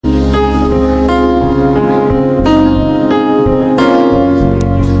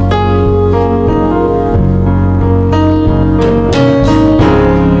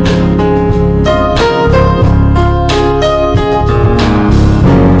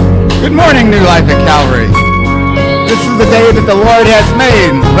Good morning, New Life at Calvary. This is the day that the Lord has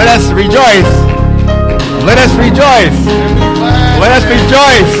made. Let us rejoice. Let us rejoice. Let us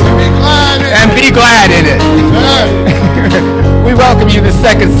rejoice and be glad in it. We welcome you the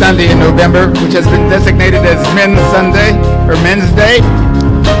second Sunday in November, which has been designated as Men's Sunday or Men's Day.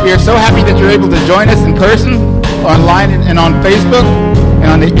 We are so happy that you're able to join us in person, online, and on Facebook, and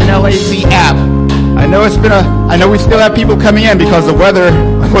on the NLAC app. I know we still have people coming in because the weather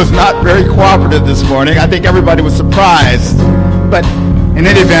was not very cooperative this morning. I think everybody was surprised. But in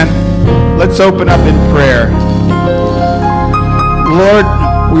any event, let's open up in prayer. Lord,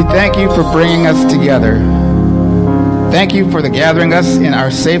 we thank you for bringing us together. Thank you for gathering us in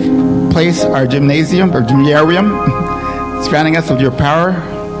our safe place, our gymnasium or gymnarium, surrounding us with your power.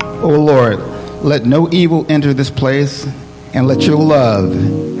 Oh Lord, let no evil enter this place, and let your love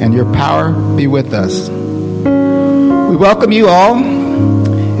and your power be with us. We welcome you all.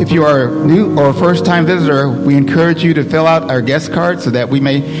 If you are new or a first-time visitor, we encourage you to fill out our guest card so that we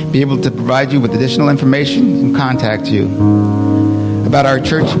may be able to provide you with additional information and contact you about our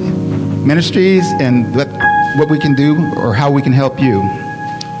church ministries and what we can do or how we can help you.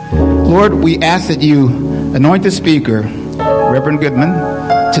 Lord, we ask that you anoint the speaker, Reverend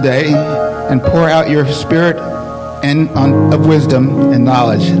Goodman, today and pour out your spirit of wisdom and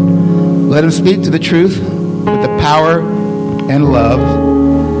knowledge. Let him speak to the truth with the power and love.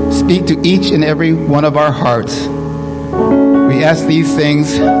 Speak to each and every one of our hearts. We ask these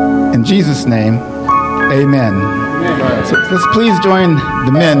things in Jesus' name. Amen. So let's please join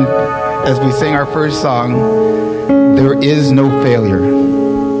the men as we sing our first song, There Is No Failure.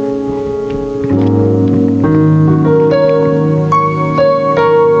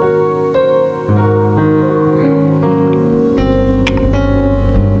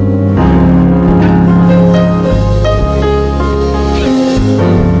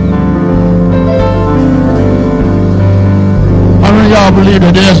 Y'all believe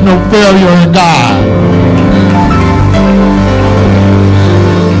that there's no failure in God.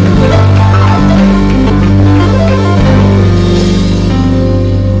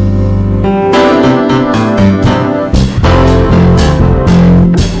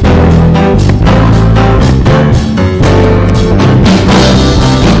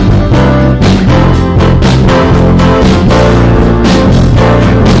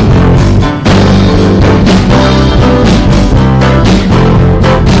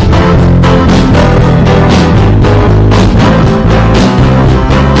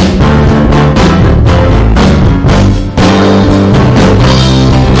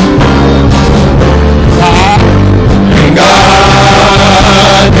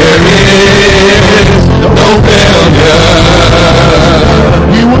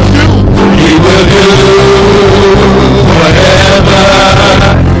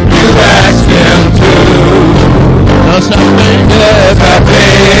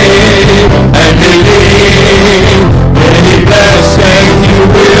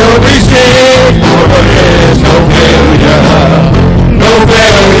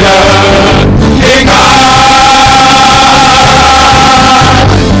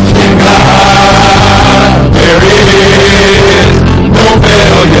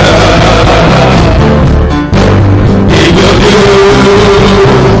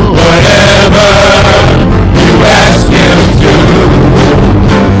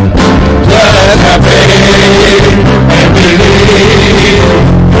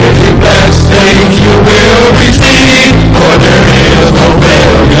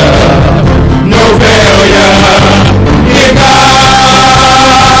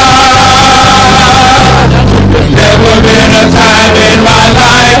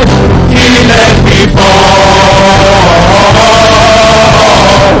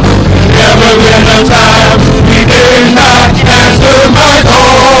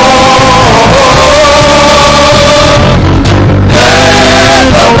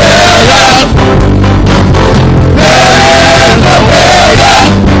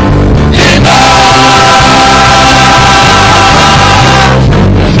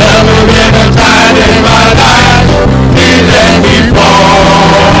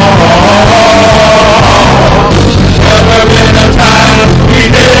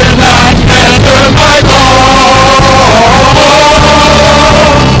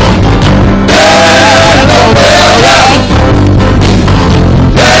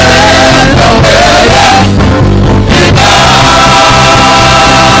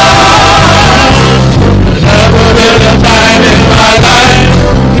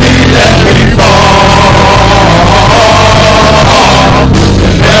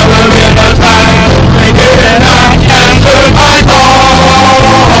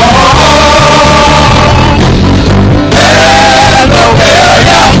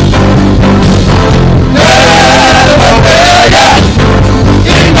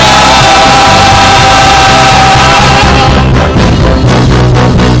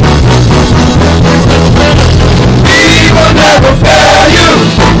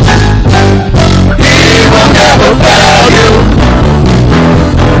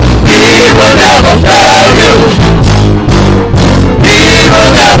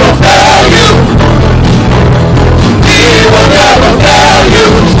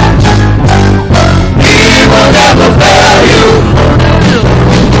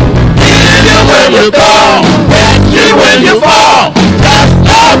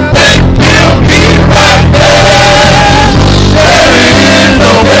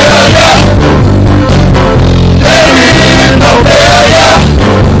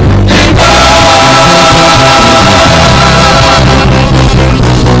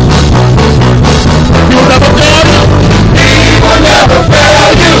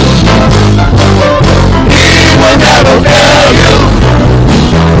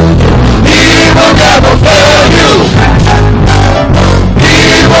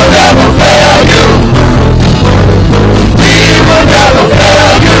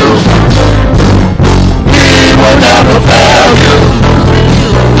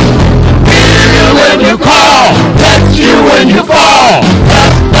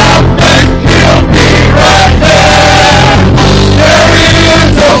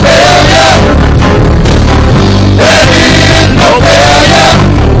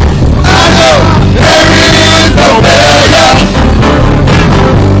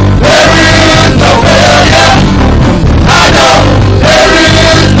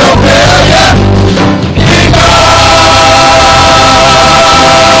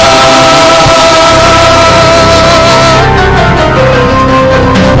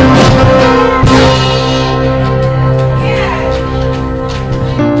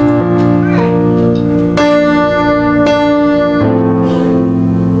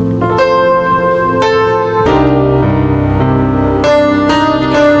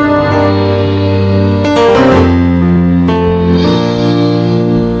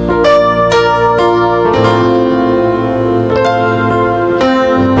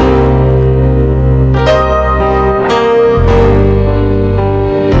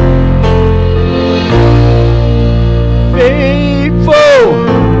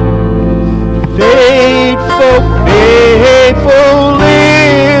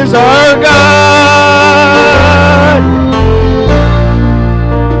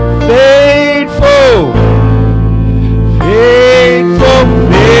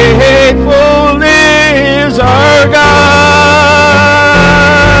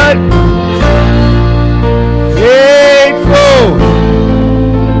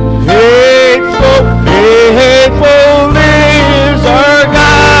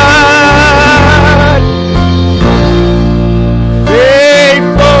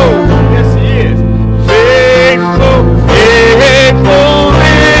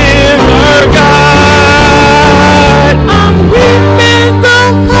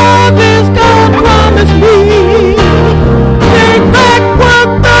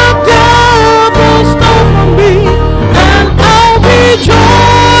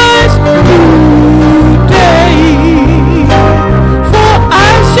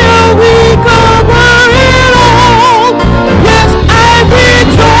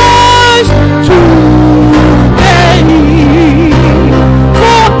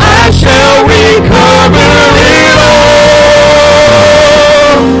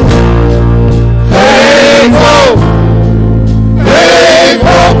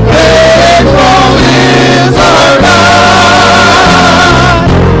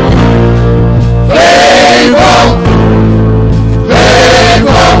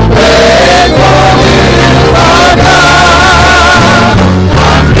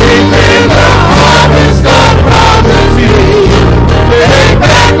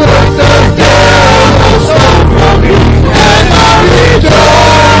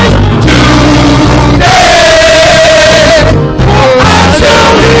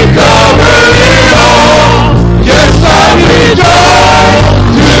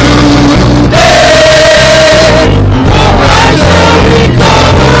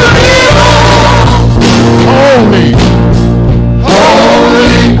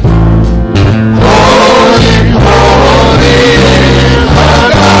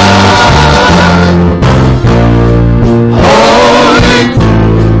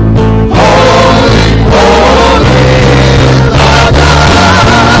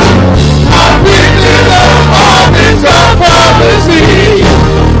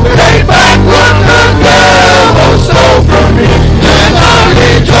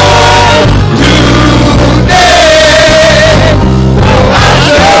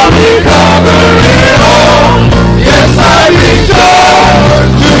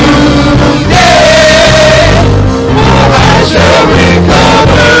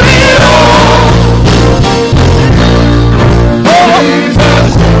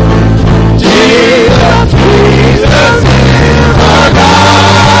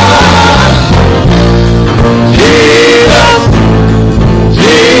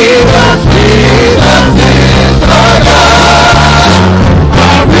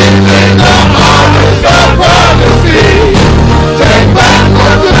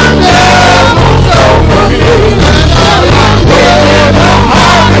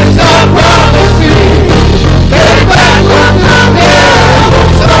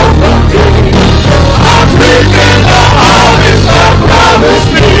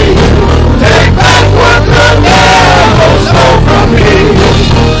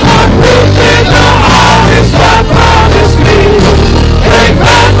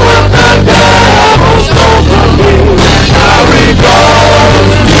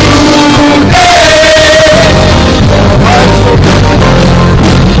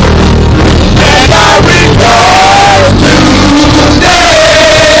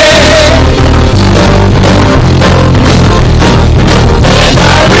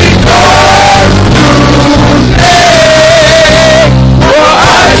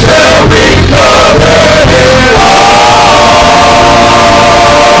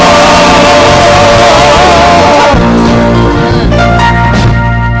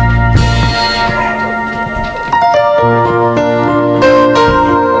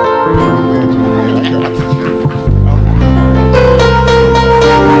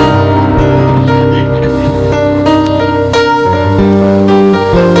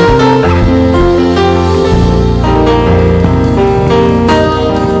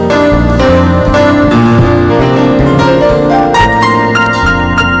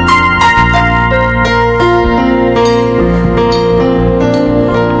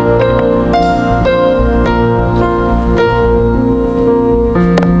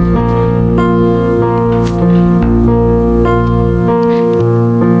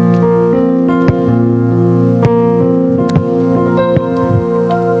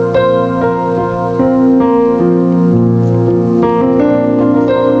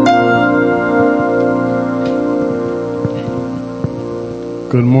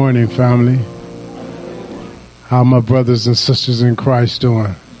 morning, family. How my brothers and sisters in Christ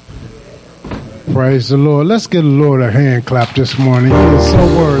doing? Praise the Lord. Let's give the Lord a hand clap this morning. He is so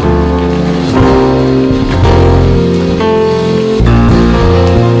worthy.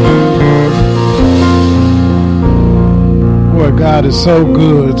 Boy, God is so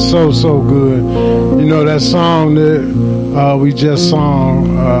good, so good. You know that song that we just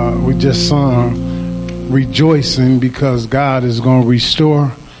sung, rejoicing because God is going to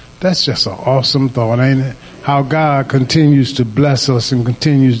restore. That's just an awesome thought, ain't it? How God continues to bless us and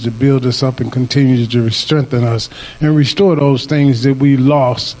continues to build us up and continues to strengthen us and restore those things that we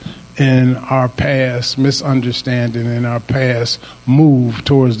lost in our past misunderstanding, in our past move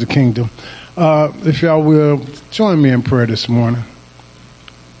towards the kingdom. If y'all will, join me in prayer this morning.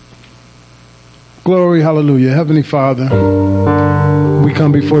 Glory, hallelujah. Heavenly Father, we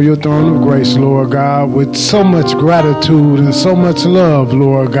come before your throne of grace, Lord God, with so much gratitude and so much love,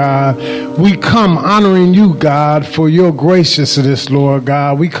 Lord God. We come honoring you, God, for your graciousness, Lord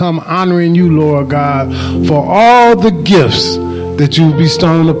God. We come honoring you, Lord God, for all the gifts that you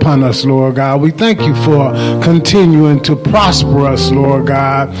bestowed upon us, Lord God. We thank you for continuing to prosper us, Lord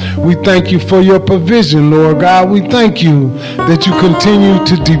God. We thank you for your provision, Lord God. We thank you that you continue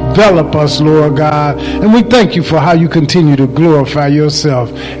to develop us, Lord God. And we thank you for how you continue to glorify yourself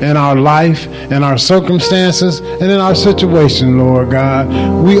in our life, in our circumstances, and in our situation, Lord God.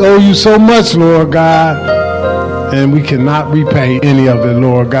 We owe you so much, Lord God, and we cannot repay any of it,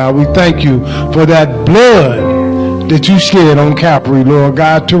 Lord God. We thank you for that blood that you shed on Calvary, Lord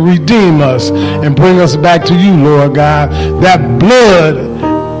God, to redeem us and bring us back to you, Lord God. That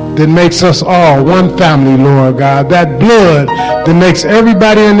blood that makes us all one family, Lord God. That blood that makes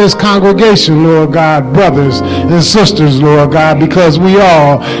everybody in this congregation, Lord God, brothers and sisters, Lord God, because we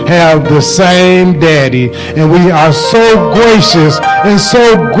all have the same daddy. And we are so gracious and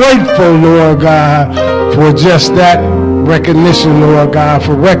so grateful, Lord God, for just that recognition, Lord God,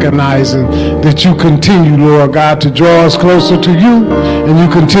 for recognizing that you continue, Lord God, to draw us closer to you, and you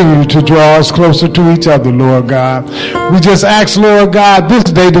continue to draw us closer to each other, Lord God. We just ask, Lord God, this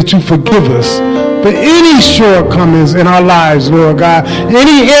day that you forgive us for any shortcomings in our lives, Lord God,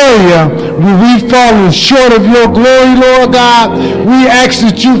 any area where we've fallen short of your glory, Lord God. We ask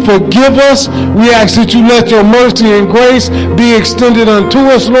that you forgive us. We ask that you let your mercy and grace be extended unto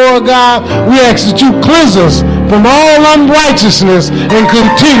us, Lord God. We ask that you cleanse us from all unrighteousness and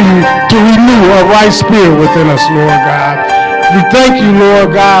continue to renew a right spirit within us, Lord God. We thank you,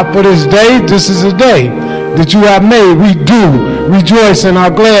 Lord God, for this day. This is a day that you have made. We do rejoice and are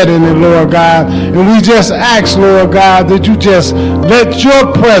glad in it, Lord God. And we just ask, Lord God, that you just let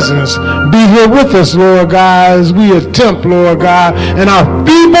your presence be here with us, Lord God, as we attempt, Lord God, in our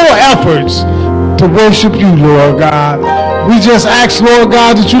feeble efforts to worship you, Lord God. We just ask, Lord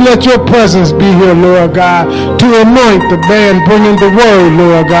God, that you let your presence be here, Lord God, to anoint the man bringing the word,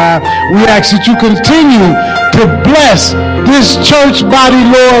 Lord God. We ask that you continue to bless this church body,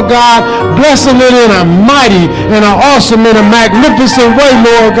 Lord God, blessing it in a mighty and an awesome and a magnificent way,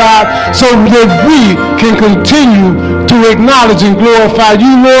 Lord God, so that we can continue to acknowledge and glorify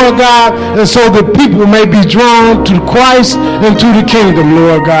you, Lord God, and so that people may be drawn to Christ and to the kingdom,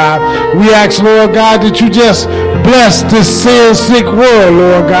 Lord God. We ask, Lord God, that you just bless this sin-sick world,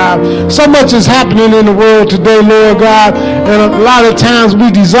 Lord God. So much is happening in the world today, Lord God, and a lot of times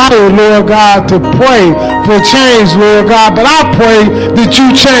we desire, Lord God, to pray for change, Lord God, but I pray that you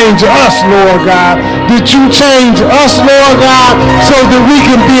change us, Lord God, that you change us, Lord God, so that we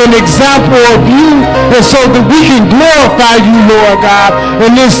can be an example of you and so that we can glorify you, Lord God,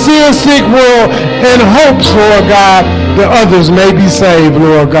 in this sin-sick world in hopes, Lord God, that others may be saved,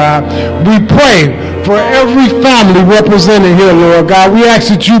 Lord God. We pray for every family represented here, Lord God. We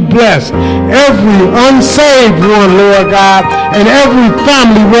ask that you bless every unsaved one, Lord God, and every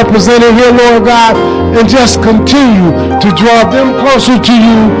family represented here, Lord God, and just continue to draw them closer to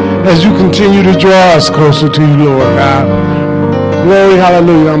you as you continue to draw us closer to you, Lord God. Glory,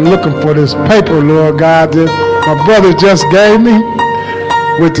 hallelujah. I'm looking for this paper, Lord God, that my brother just gave me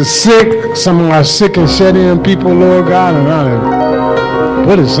with the sick, some of our sick and shed-in people, Lord God, and I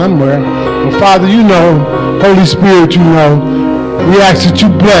put it somewhere. Well, Father, you know, Holy Spirit, you know, we ask that you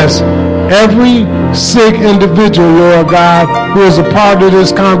bless every sick individual, Lord God, who is a part of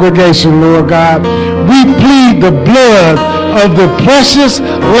this congregation, Lord God. We plead the blood of the precious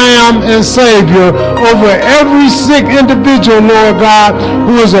Lamb and Savior over every sick individual, Lord God,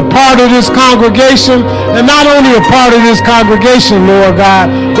 who is a part of this congregation, and not only a part of this congregation, Lord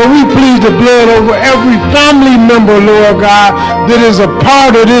God, but we plead the blood over every family member, Lord God, that is a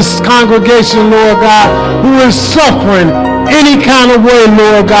part of this congregation, Lord God, who is suffering any kind of way,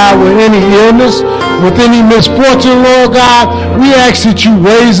 Lord God, with any illness, with any misfortune, Lord God, we ask that you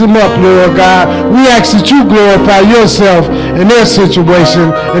raise them up, Lord God. We ask that you glorify yourself in their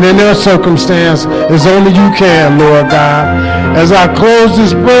situation and in their circumstance as only you can, Lord God. As I close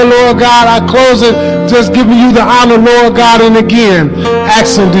this prayer, Lord God, I close it just giving you the honor, Lord God, and again,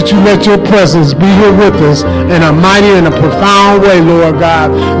 asking that you let your presence be here with us in a mighty and a profound way, Lord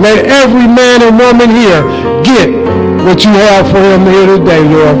God. Let every man and woman here get what you have for him here today,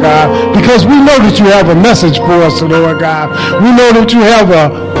 Lord God, because we know that you have a message for us, Lord God. We know that you have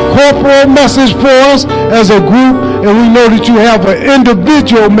a corporate message for us as a group, and we know that you have an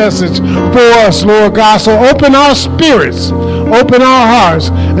individual message for us, Lord God. So open our spirits, open our hearts,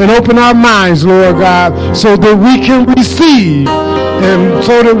 and open our minds, Lord God, so that we can receive and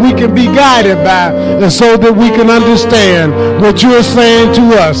so that we can be guided by, and so that we can understand what you're saying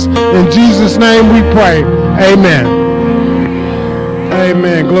to us. In Jesus' name we pray. Amen.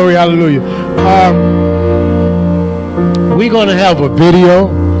 Amen. Glory, hallelujah. We're going to have a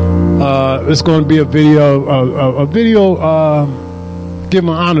video. It's going to be a video giving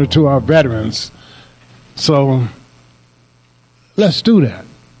honor to our veterans. So let's do that.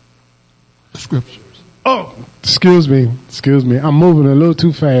 Scriptures. Oh, excuse me. I'm moving a little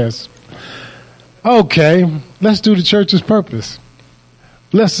too fast. Okay, let's do the church's purpose.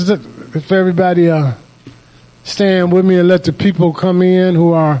 If everybody stand with me and let the people come in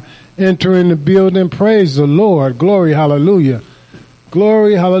who are entering the building. Praise the Lord. Glory, hallelujah.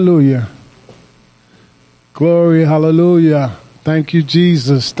 Glory, hallelujah. Glory, hallelujah. Thank you,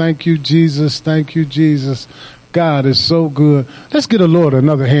 Jesus. Thank you, Jesus. Thank you, Jesus. God is so good. Let's give the Lord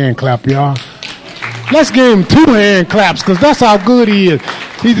another hand clap, y'all. Let's give him 2 hand claps, because that's how good he is.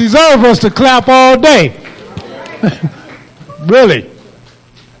 He deserves us to clap all day. Really.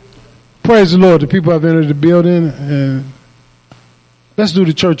 Praise the Lord. The people have entered the building, and let's do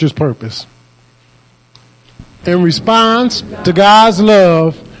the church's purpose. In response to God's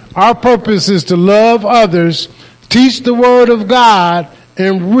love, our purpose is to love others, teach the word of God,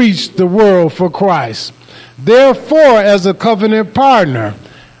 and reach the world for Christ. Therefore, as a covenant partner,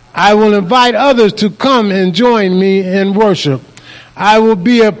 I will invite others to come and join me in worship. I will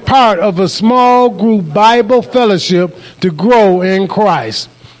be a part of a small group Bible fellowship to grow in Christ.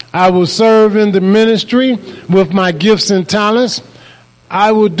 I will serve in the ministry with my gifts and talents.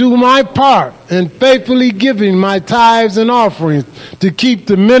 I will do my part in faithfully giving my tithes and offerings to keep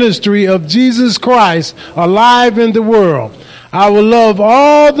the ministry of Jesus Christ alive in the world. I will love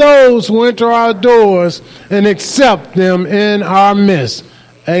all those who enter our doors and accept them in our midst.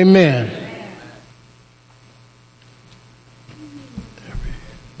 Amen.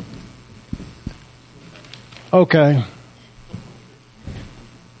 Okay.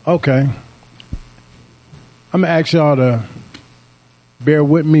 I'm going to ask y'all to bear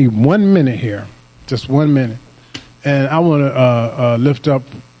with me 1 minute here. Just 1 minute. And I want to lift up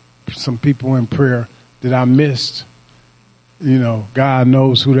some people in prayer that I missed. You know, God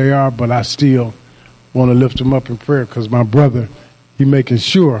knows who they are, but I still want to lift them up in prayer because my brother, he making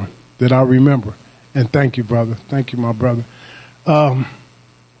sure that I remember. And thank you, brother. Thank you, my brother. Are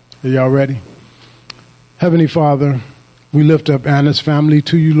y'all ready? Heavenly Father, we lift up Anna's family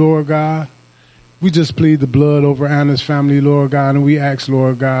to you, Lord God. We just plead the blood over Anna's family, Lord God, and we ask,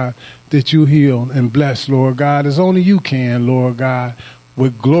 Lord God, that you heal and bless, Lord God, as only you can, Lord God,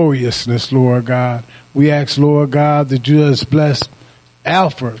 with gloriousness, Lord God. We ask, Lord God, that you just bless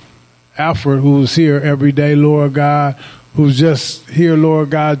Alfred, who's here every day, Lord God, who's just here,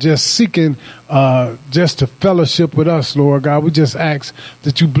 Lord God, just seeking just to fellowship with us, Lord God. We just ask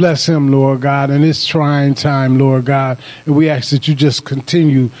that you bless him, Lord God, in this trying time, Lord God. And we ask that you just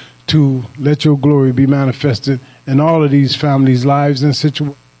continue to let your glory be manifested in all of these families' lives and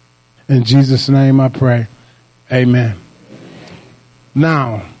situations. In Jesus' name I pray. Amen.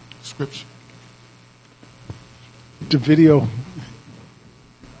 Now, Scripture. The video.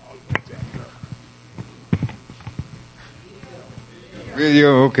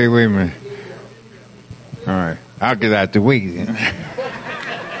 Video? Okay, wait a minute. All right. I'll get out the way then.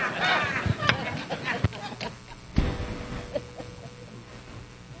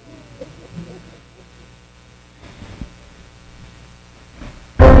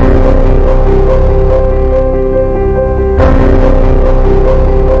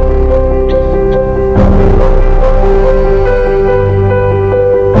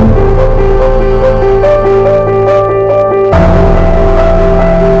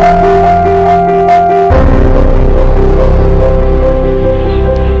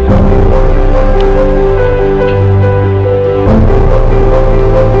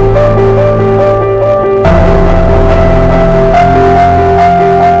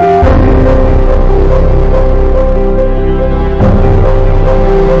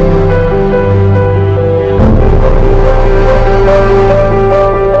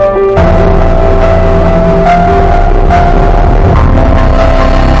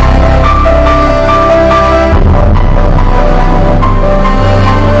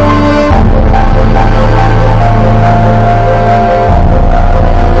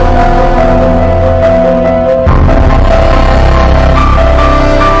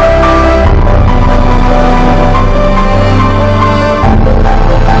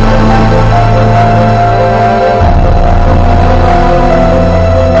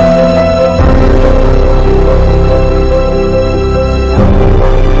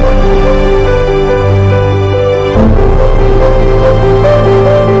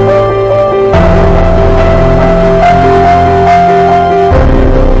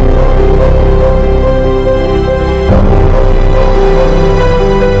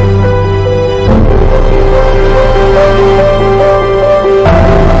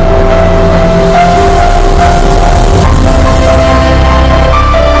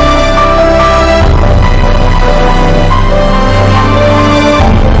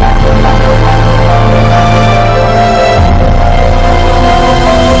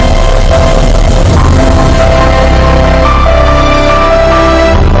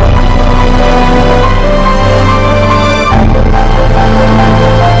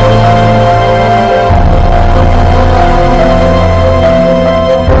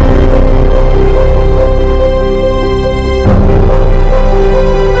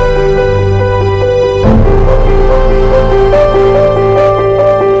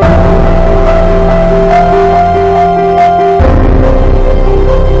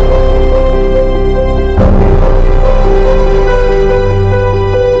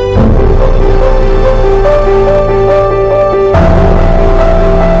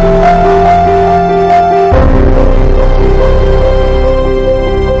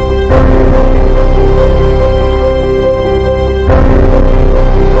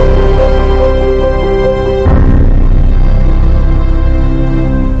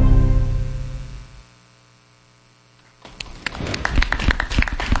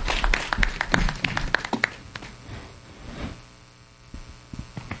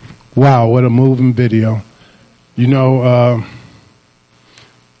 Wow, what a moving video. You know,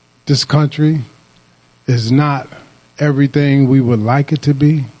 this country is not everything we would like it to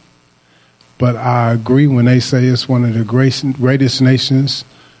be, but I agree when they say it's one of the greatest nations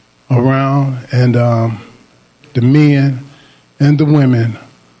around, and the men and the women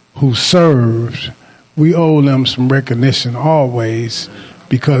who served, we owe them some recognition always,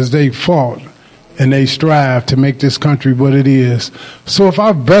 because they fought and they strive to make this country what it is. So if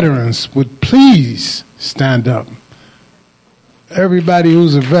our veterans would please stand up. Everybody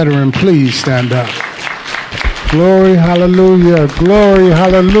who's a veteran, please stand up. Glory, hallelujah. Glory,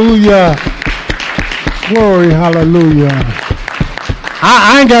 hallelujah. Glory, hallelujah.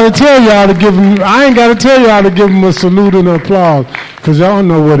 I ain't got to tell y'all to give them. I ain't got to tell y'all to give them a salute and applause, because y'all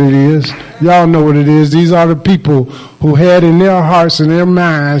know what it is. Y'all know what it is. These are the people who had in their hearts and their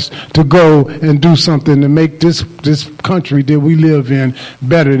minds to go and do something to make this country that we live in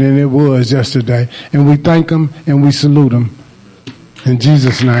better than it was yesterday. And we thank them and we salute them in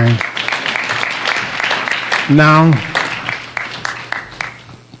Jesus' name. Now,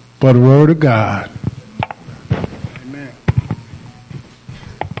 for the word of God.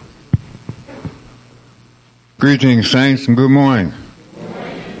 Greetings, saints, and good morning.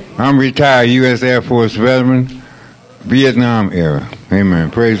 I'm retired U.S. Air Force veteran, Vietnam era. Amen.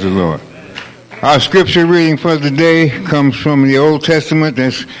 Praise the Lord. Our scripture reading for the day comes from the Old Testament.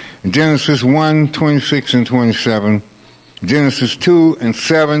 That's Genesis 1, 26 and 27, Genesis 2 and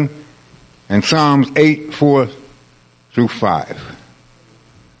 7, and Psalms 8, 4 through 5.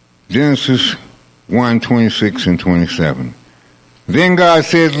 Genesis 1, 26 and 27. Then God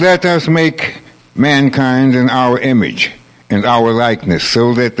said, "Let us make mankind in our image and our likeness,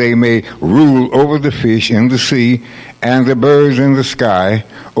 so that they may rule over the fish in the sea and the birds in the sky,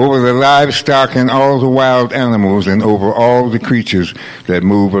 over the livestock and all the wild animals, and over all the creatures that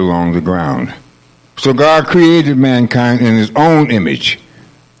move along the ground." So God created mankind in his own image.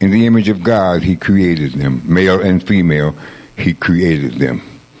 In the image of God, he created them. Male and female, he created them.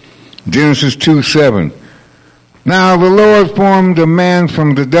 Genesis 2:7. Now the Lord formed a man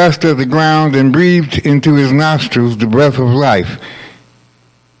from the dust of the ground and breathed into his nostrils the breath of life,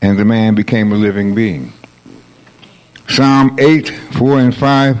 and the man became a living being. Psalm 8, 4 and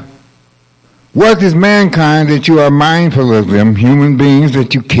 5. What is mankind that you are mindful of them, human beings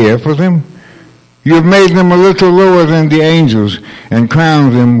that you care for them? You have made them a little lower than the angels and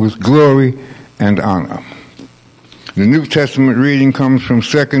crowned them with glory and honor. The New Testament reading comes from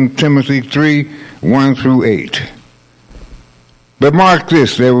 2 Timothy 3, 1 through 8. But mark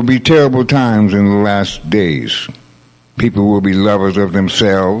this, there will be terrible times in the last days. People will be lovers of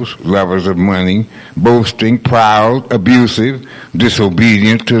themselves, lovers of money, boasting, proud, abusive,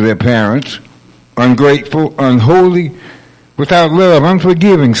 disobedient to their parents, ungrateful, unholy, without love,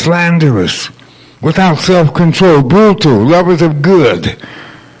 unforgiving, slanderous, without self-control, brutal, lovers of good,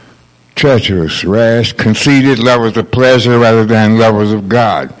 treacherous, rash, conceited, lovers of pleasure rather than lovers of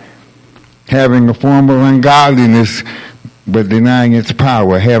God, having a form of ungodliness but denying its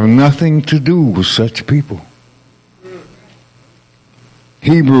power. Have nothing to do with such people.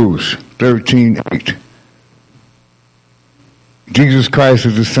 Hebrews 13:8. Jesus Christ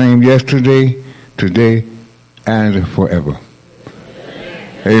is the same yesterday, today, and forever.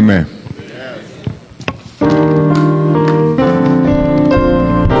 Amen.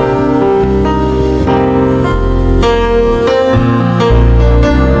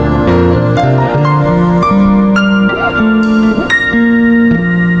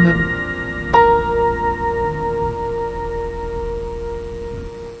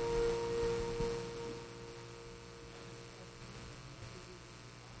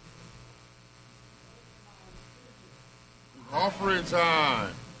 Offering time.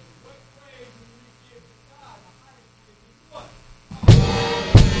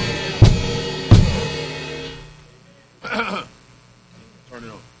 Turn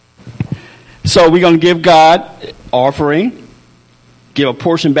it on. So we're going to give God offering, give a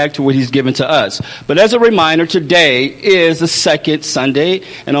portion back to what he's given to us. But as a reminder, today is the second Sunday,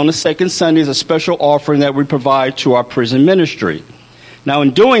 and on the second Sunday is a special offering that we provide to our prison ministry. Now,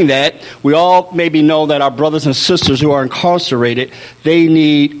 in doing that, we all maybe know that our brothers and sisters who are incarcerated, they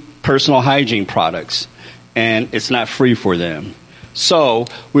need personal hygiene products, and it's not free for them. So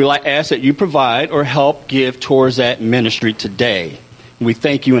we ask that you provide or help give towards that ministry today. We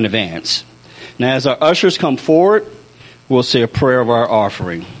thank you in advance. Now, as our ushers come forward, we'll say a prayer of our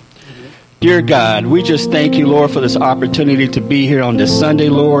offering. Dear God, we just thank you, Lord, for this opportunity to be here on this Sunday,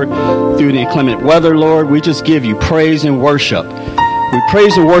 Lord, through the inclement weather, Lord. We just give you praise and worship. We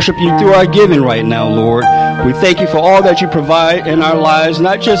praise and worship you through our giving right now, Lord. We thank you for all that you provide in our lives,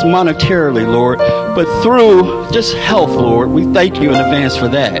 not just monetarily, Lord, but through just health, Lord. We thank you in advance for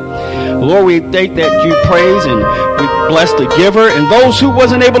that. Lord, we thank that you praise and we bless the giver and those who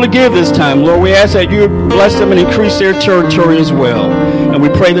wasn't able to give this time. Lord, we ask that you bless them and increase their territory as well. And we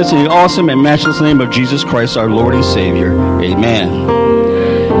pray this in the awesome and matchless name of Jesus Christ, our Lord and Savior. Amen.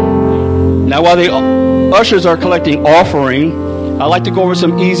 Now, while the ushers are collecting offering, I'd like to go over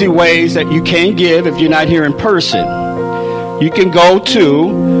some easy ways that you can give if you're not here in person. You can go to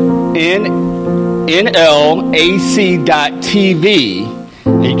nlac.tv,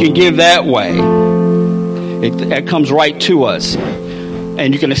 and you can give that way. That comes right to us.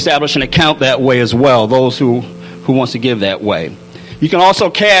 And you can establish an account that way as well, those who wants to give that way. You can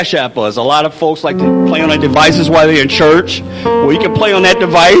also Cash App us. A lot of folks like to play on their devices while they're in church. Well, you can play on that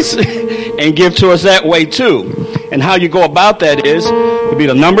device and give to us that way too. And how you go about that is, it'll be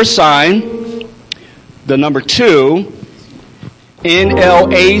the number sign, the number 2,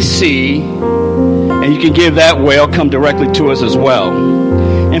 NLAC, and you can give that way. It'll come directly to us as well.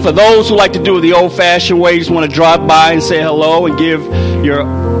 And for those who like to do it the old-fashioned way, you just want to drop by and say hello and give your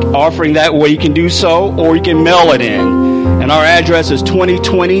offering that way, you can do so, or you can mail it in. And our address is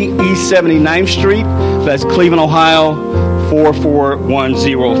 2020 East 79th Street. That's Cleveland, Ohio,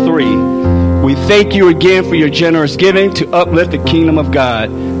 44103. We thank you again for your generous giving to uplift the kingdom of God.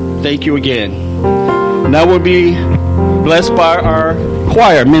 Thank you again. Now we'll be blessed by our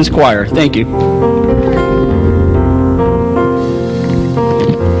choir, men's choir. Thank you.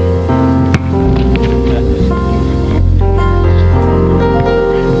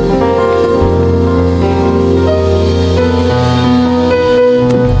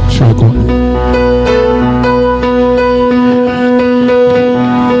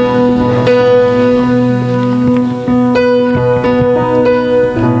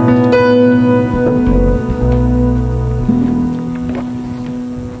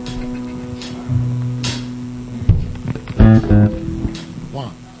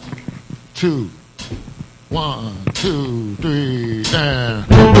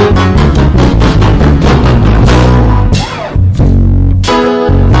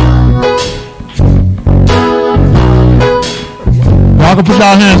 Put your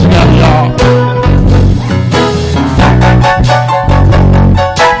hands together, y'all.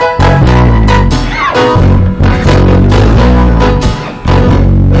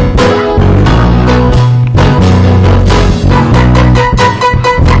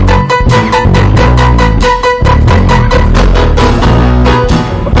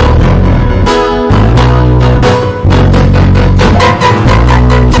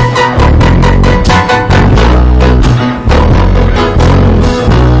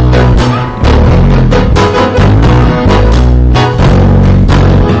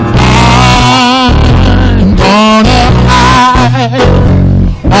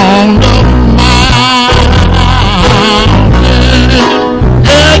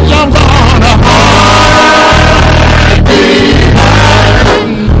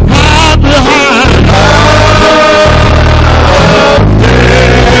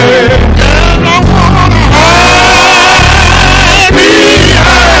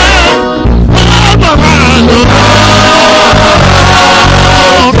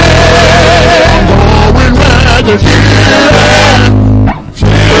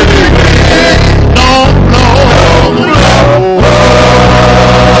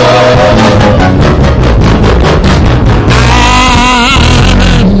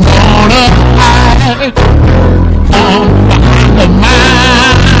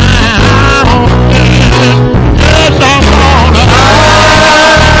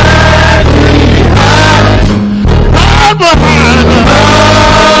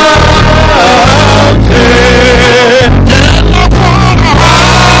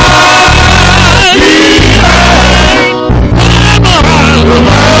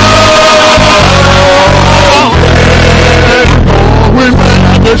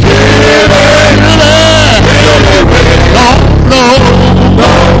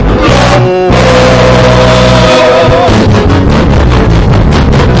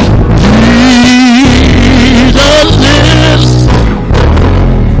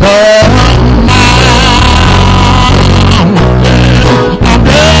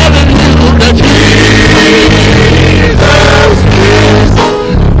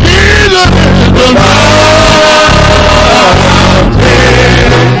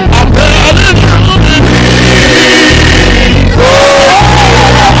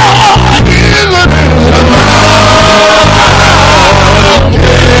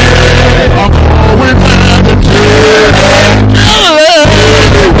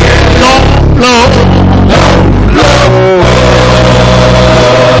 Don't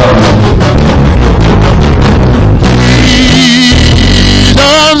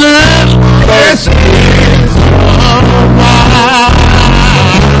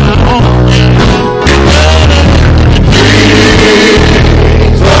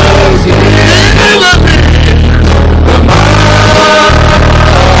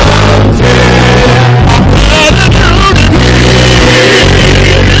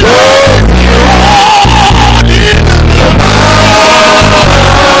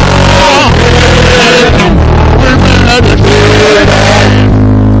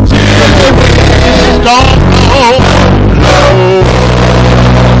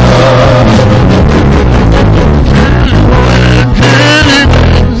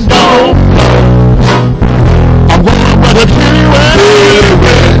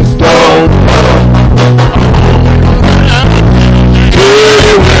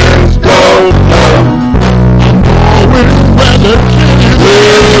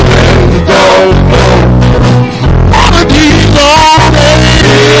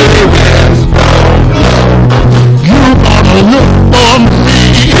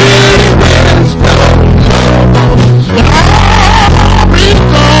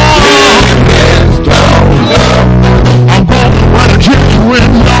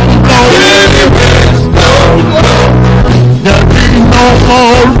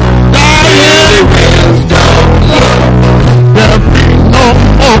dying. There'll be no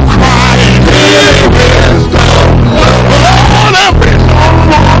more crying. Oh, there'll be no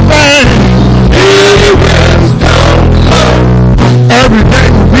more pain.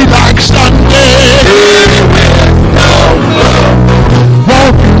 Everything will be like Sunday.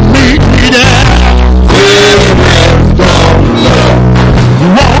 Won't you meet me there?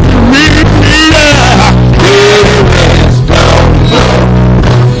 Won't you meet me there? I'm always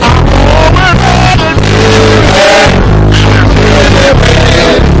ready. I'm always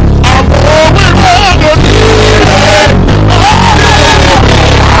ready.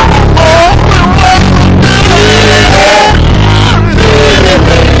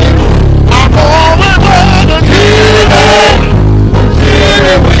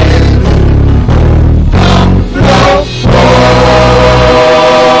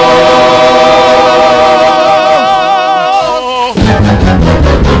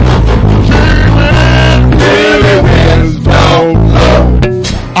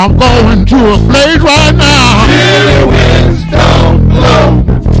 I'm going to a place right now. Chilly winds don't blow.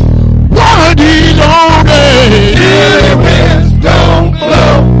 One of these old days. Chilly winds don't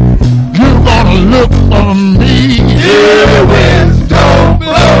blow. You're gonna look for me. Chilly winds don't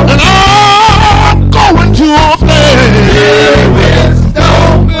blow. And I'm going to a place. Chilly winds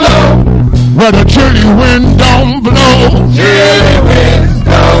don't blow. Where the chilly wind don't blow. Chilly winds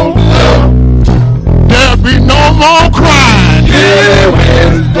don't blow. There'll be no more crying. Chilly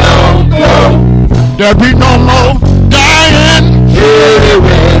winds don't blow. There'll be no more dying. Chilly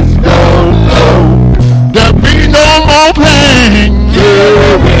winds don't blow. There'll be no more pain.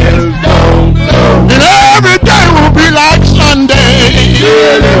 Chilly winds don't blow. And every day will be like Sunday.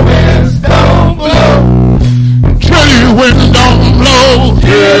 Chilly winds don't blow. Chilly winds don't blow.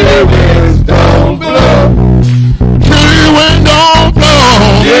 Chilly winds don't blow. Chilly winds don't blow.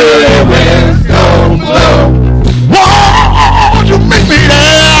 Chilly winds don't blow. Won't you meet me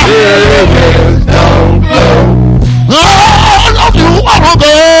there? Chilly winds don't blow. Oh, don't you wanna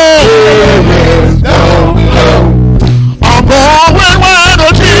go? Chilly winds don't blow. I'm going where the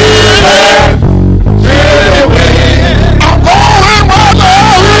chilly winds. I'm going where the chilly winds.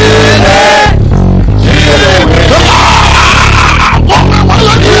 I'm going where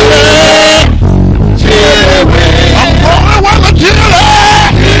the chilly winds. I'm going where the chilly winds.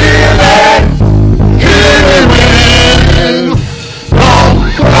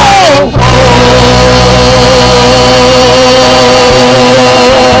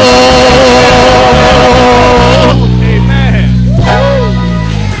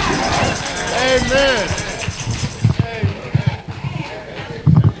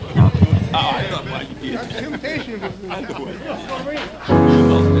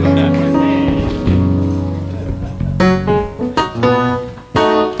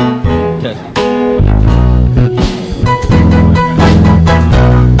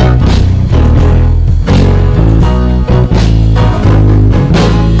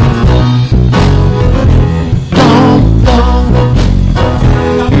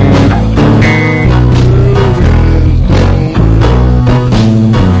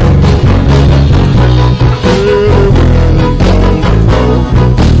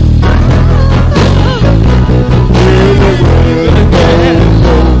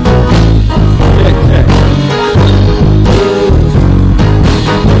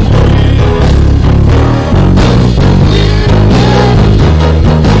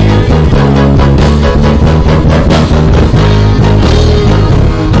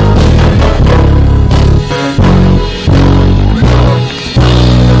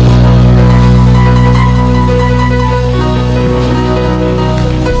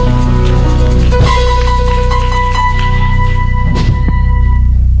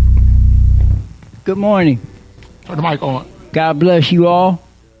 Good morning. Turn the mic on. God bless you all.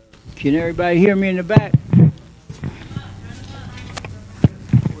 Can everybody hear me in the back?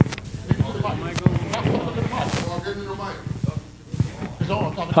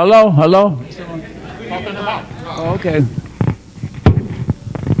 Hello? Hello? Oh, okay.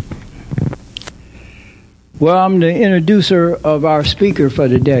 Well, I'm the introducer of our speaker for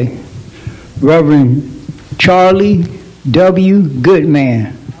today, Reverend Charlie W.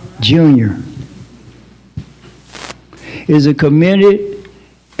 Goodman, Jr. is a committed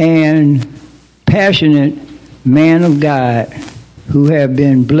and passionate man of God who have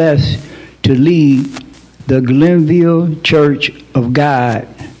been blessed to lead the Glenville Church of God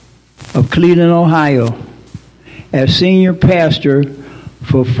of Cleveland, Ohio, as senior pastor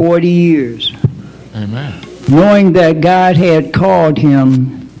for 40 years. Amen. Knowing that God had called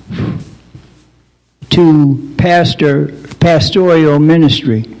him to pastoral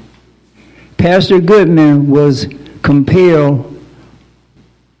ministry. Pastor Goodman was compelled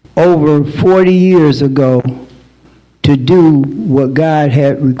over 40 years ago to do what God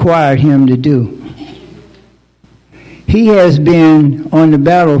had required him to do. He has been on the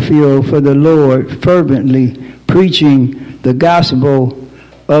battlefield for the Lord fervently, preaching the gospel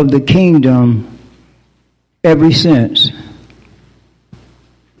of the kingdom ever since.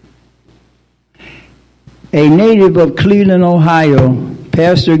 A native of Cleveland, Ohio,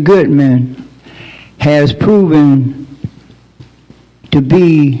 Pastor Goodman has proven to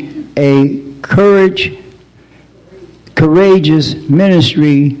be a courageous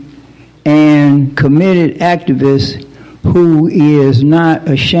ministry and committed activist who is not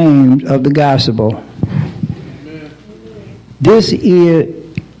ashamed of the gospel. This is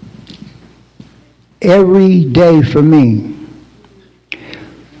every day for me.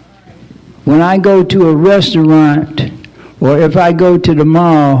 When I go to a restaurant, or if I go to the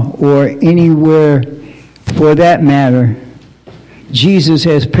mall, or anywhere for that matter, Jesus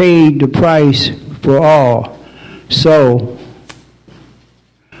has paid the price for all. So,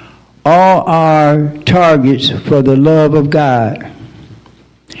 all are targets for the love of God.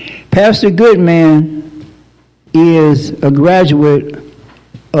 Pastor Goodman is a graduate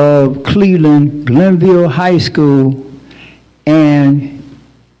of Cleveland Glenville High School and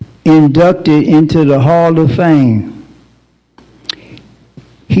inducted into the Hall of Fame.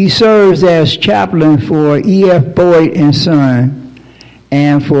 He serves as chaplain for E.F. Boyd and Son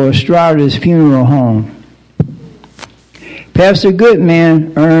and for Strada's Funeral Home. Pastor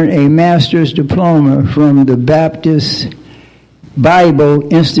Goodman earned a master's diploma from the Baptist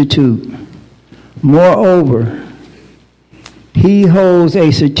Bible Institute. Moreover, he holds a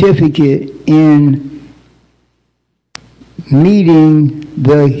certificate in meeting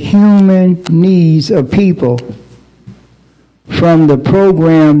the human needs of people from the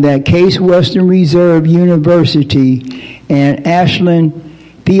program that Case Western Reserve University and Ashland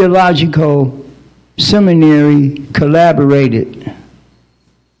Theological Seminary collaborated.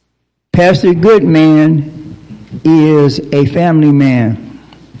 Pastor Goodman is a family man.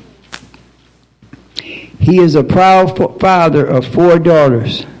 He is a proud father of 4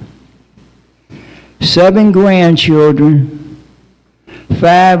 daughters, 7 grandchildren,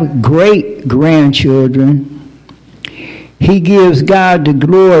 5 great-grandchildren. He gives God the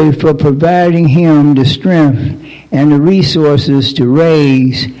glory for providing him the strength and the resources to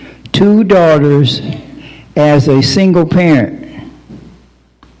raise 2 daughters as a single parent.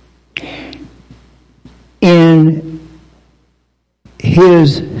 In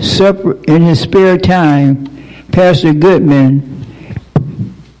his spare time, Pastor Goodman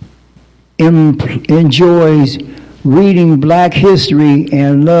enjoys reading Black history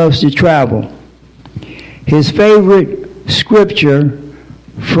and loves to travel. His favorite scripture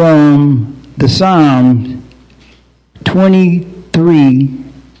from the Psalms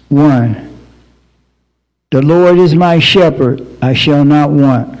 23:1. The Lord is my shepherd, I shall not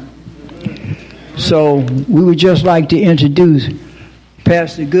want. So we would just like to introduce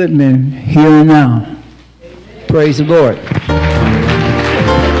Pastor Goodman here and now. Praise the Lord.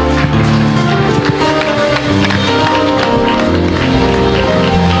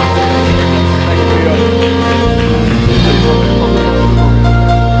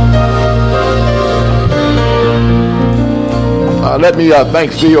 Let me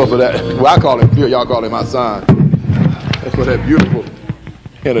thank Phil for that. Well, I call him Phil. Y'all call him my son. That's for that beautiful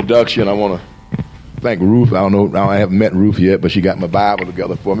introduction. I want to thank Ruth. I haven't met Ruth yet, but she got my Bible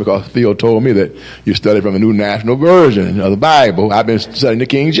together for me because Phil told me that you study from the New National Version of the Bible. I've been studying the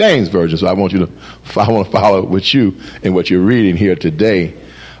King James Version, so I want to follow with you in what you're reading here today.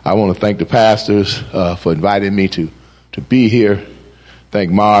 I want to thank the pastors for inviting me to be here. Thank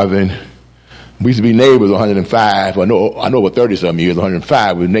Marvin. We used to be neighbors 105. I know over 30-some years,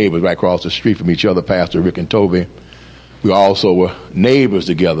 105. We were neighbors right across the street from each other, Pastor Rick and Toby. We also were neighbors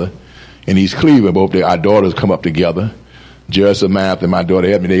together in East Cleveland. Both our daughters come up together. Jared Samantha and my daughter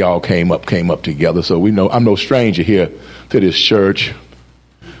Edmund, they all came up together. So we know I'm no stranger here to this church.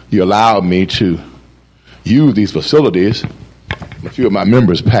 You allowed me to use these facilities. A few of my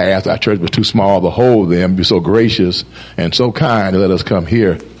members passed. Our church was too small to hold them. You're so gracious and so kind to let us come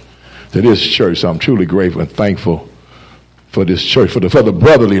here to this church. So I'm truly grateful and thankful for this church, for the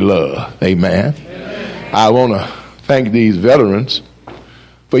brotherly love. Amen. I want to thank these veterans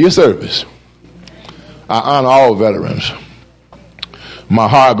for your service. I honor all veterans. My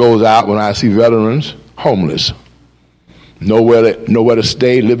heart goes out when I see veterans homeless, nowhere to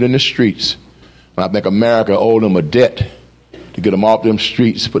stay, living in the streets. And I think America owed them a debt to to get them off them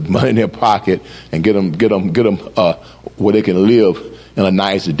streets, put money in their pocket, and get them where they can live in a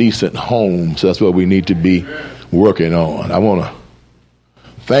nice, decent home. So that's what we need to be working on. I want to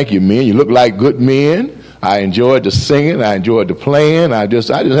thank you, men. You look like good men. I enjoyed the singing. I enjoyed the playing. I just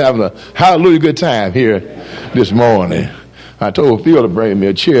having a hallelujah good time here this morning. I told Phil to bring me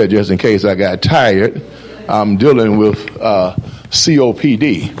a chair just in case I got tired. I'm dealing with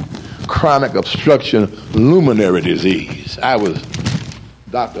COPD, chronic obstruction luminary disease.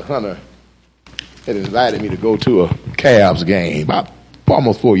 Dr. Hunter had invited me to go to a Cavs game about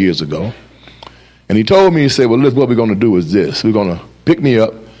almost 4 years ago. And he told me, he said, well, listen, what we're going to do is this. We're going to pick me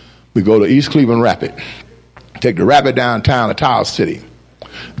up. We go to East Cleveland Rapid. Take the Rapid downtown to Tower City.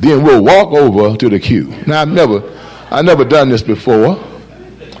 Then we'll walk over to the queue. Now, I've never done this before.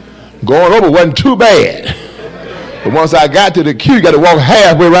 Going over wasn't too bad. But once I got to the queue, you got to walk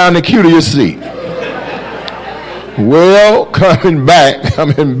halfway around the queue to your seat. Well, coming back,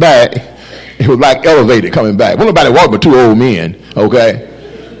 it was like elevated coming back. Well, nobody walked but two old men, okay?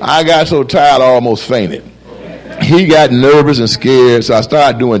 I got so tired I almost fainted. He got nervous and scared, so I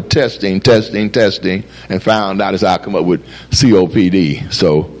started doing testing, and found out as I come up with COPD.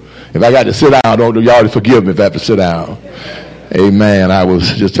 So if I got to sit down, don't y'all forgive me if I have to sit down. Amen. I was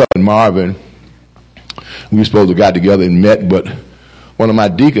just telling Marvin, we were supposed to got together and met, but one of my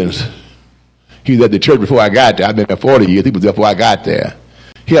deacons, he was at the church before I got there. I've been there 40 years. He was there before I got there.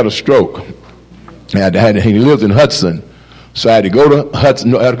 He had a stroke. He lives in Hudson. So I had to go to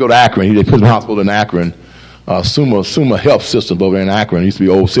Hudson. No, I had to go to Akron. He put him in the hospital in Akron. Summa Health System over in Akron. It used to be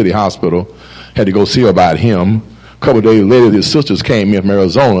Old City Hospital. Had to go see about him. A couple of days later, his sisters came in from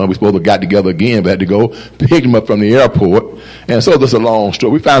Arizona. We supposed to got together again, but had to go pick him up from the airport. And so this is a long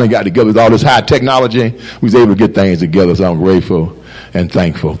story. We finally got together with all this high technology. We was able to get things together, so I'm grateful and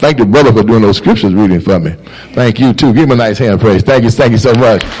thankful. Thank the brother for doing those scriptures reading for me. Thank you, too. Give him a nice hand of praise. Thank you so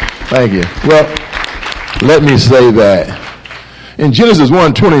much. Thank you. Well, let me say that in Genesis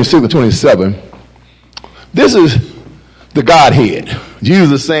 1:26-27, this is the Godhead.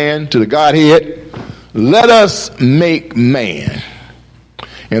 Jesus is saying to the Godhead, let us make man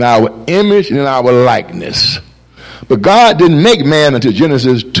in our image and in our likeness. But God didn't make man until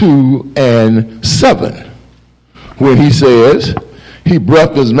Genesis 2:7, when he says he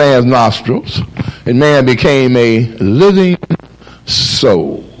breathed his man's nostrils and man became a living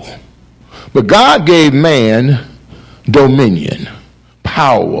soul. But God gave man dominion,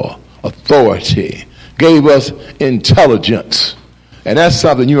 power, authority, gave us intelligence. And that's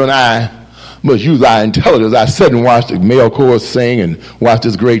something you and I must use our intelligence. I sat and watched the male chorus sing and watched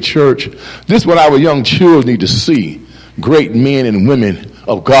this great church. This is what our young children need to see. Great men and women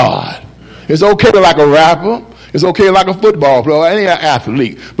of God. It's okay to like a rapper. It's okay to like a football player, any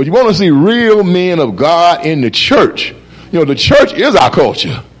athlete. But you want to see real men of God in the church. You know, the church is our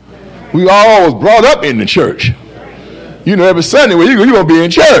culture. We all was brought up in the church. You know, every Sunday when you're going to be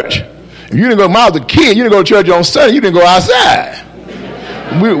in church. If you didn't go, when I was a kid, you didn't go to church on Sunday, you didn't go outside.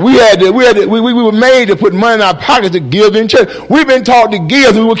 We were made to put money in our pockets to give in church. We've been taught to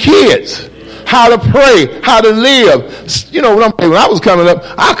give when we were kids. How to pray, how to live. You know, when I was coming up,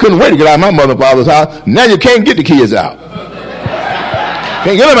 I couldn't wait to get out of my mother and father's house. Now you can't get the kids out.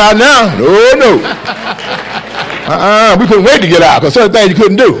 Can't get them out now. No. We couldn't wait to get out because certain things you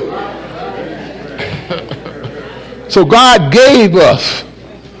couldn't do. So God gave us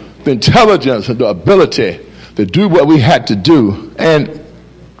the intelligence and the ability to do what we had to do. And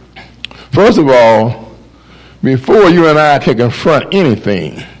first of all, before you and I can confront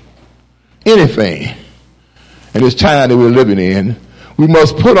anything in this time that we're living in, we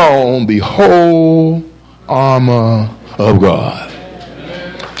must put on the whole armor of God.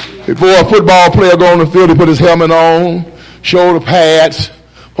 Before a football player go on the field, he put his helmet on, shoulder pads,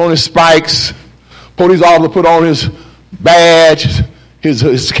 put on his spikes, police officer put on his badge,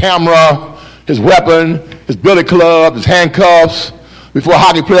 his camera, his weapon, his billy club, his handcuffs. Before a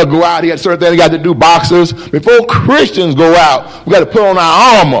hockey player go out, he had certain things he got to do, boxers. Before Christians go out, we got to put on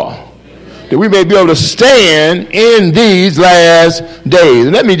our armor that we may be able to stand in these last days.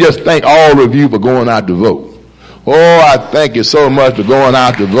 And let me just thank all of you for going out to vote. Oh, I thank you so much for going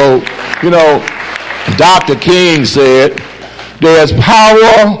out to vote. You know, Dr. King said there's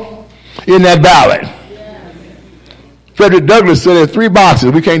power in that ballot. Frederick Douglass said there's 3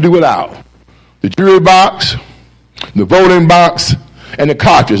 boxes we can't do without. The jury box, the voting box, and the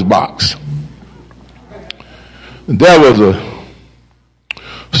cartridge box. There was a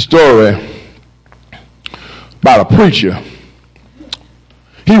story about a preacher.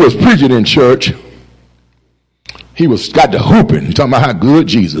 He was preaching in church. He got the hooping. He's talking about how good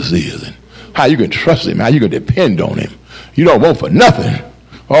Jesus is and how you can trust him, how you can depend on him. You don't want for nothing.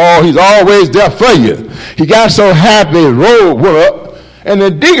 Oh, he's always there for you. He got so happy, his robe went up, and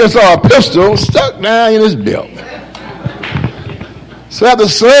the deacon saw a pistol stuck down in his belt. So after the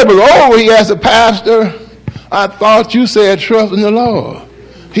service was over, he asked the pastor, I thought you said trust in the Lord.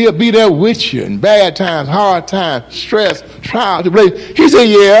 He'll be there with you in bad times, hard times, stress, trials, tribulation. He said,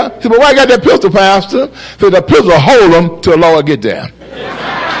 yeah. He said, but why you got that pistol, pastor? He said, the pistol will hold him till the Lord get there.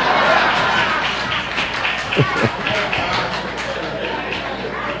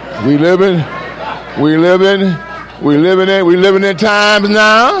 We living in times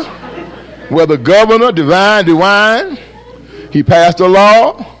now where the governor, DeWine, he passed a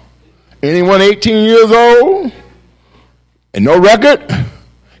law. Anyone 18 years old and no record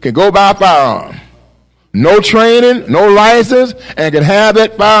can go buy a firearm. No training, no license, and can have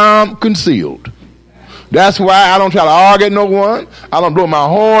that firearm concealed. That's why I don't try to argue at no one. I don't blow my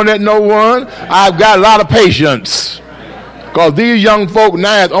horn at no one. I've got a lot of patience. Because these young folk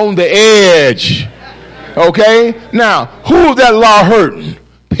now is on the edge. Okay? Now, who's that law hurting?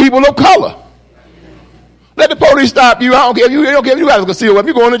 People of color. Let the police stop you. I don't care if you got to conceal weapon.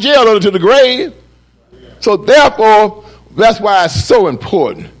 You're going to jail or to the grave. So therefore, that's why it's so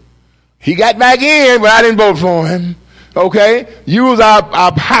important. He got back in, but I didn't vote for him. Okay? Use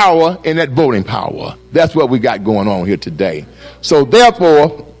our power in that voting power. That's what we got going on here today. So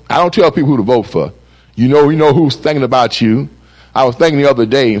therefore, I don't tell people who to vote for. You know who's thinking about you. I was thinking the other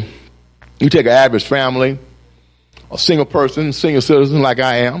day, you take an average family, a single person, senior citizen like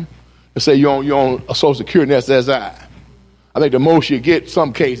I am, and say you're on a Social Security and SSI. I think the most you get,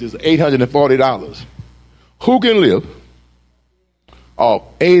 some cases, $840. Who can live off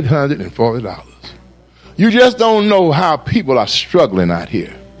 $840? You just don't know how people are struggling out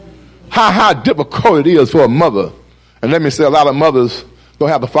here. How difficult it is for a mother. And let me say, a lot of mothers don't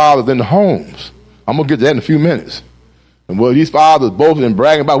have the fathers in the homes. I'm going to get to that in a few minutes. And well, these fathers both been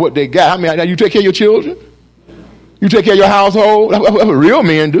bragging about what they got. I mean, you take care of your children? You take care of your household? That's what real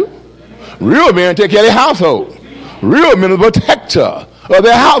men do. Real men take care of their household. Real men are the protector of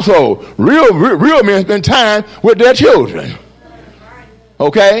their household. Real men spend time with their children.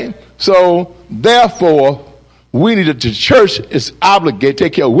 Okay? So, therefore, the church is obligated to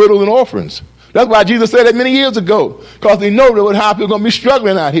take care of widows and orphans. That's why Jesus said that many years ago. Because he knows that how people are going to be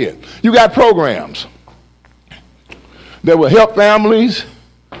struggling out here. You got programs that will help families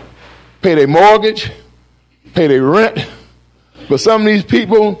pay their mortgage, pay their rent. But some of these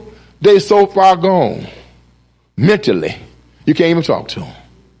people, they so far gone mentally, you can't even talk to them.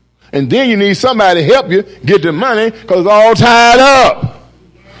 And then you need somebody to help you get the money because it's all tied up.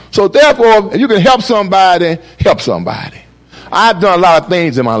 So therefore, if you can help somebody, help somebody. I've done a lot of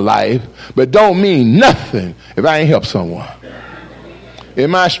things in my life, but don't mean nothing if I ain't help someone.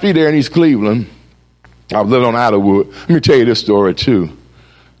 In my street there in East Cleveland, I was living on Idlewood. Let me tell you this story too.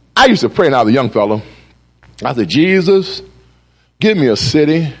 I used to pray when I was a young fellow. I said, Jesus, give me a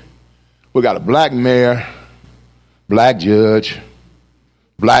city. We got a black mayor, black judge,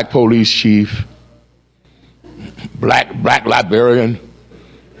 black police chief, black librarian,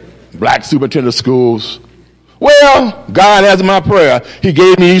 black superintendent of schools. Well, God answered my prayer. He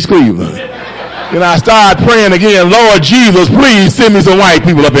gave me East Cleveland. And I started praying again, Lord Jesus, please send me some white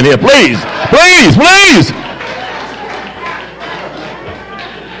people up in here. Please, please, please.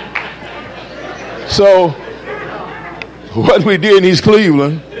 So, what we did in East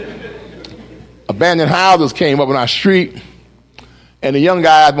Cleveland, abandoned houses came up on our street, and the young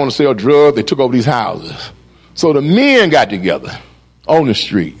guys want to sell drugs. They took over these houses. So the men got together on the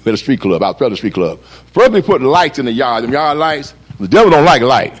street, at a street club, out the street club. First we put lights in the yard, them yard lights. The devil don't like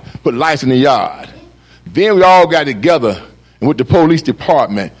light. Put lights in the yard. Then we all got together and with the police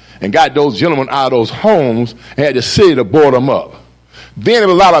department and got those gentlemen out of those homes and had the city to board them up. Then there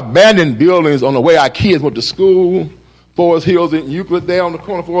was a lot of abandoned buildings on the way our kids went to school. Forest Hills in Euclid there on the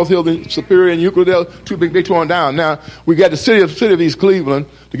corner, Forest Hills in Superior and Euclid there, too big, they torn down. Now, we got the city of East Cleveland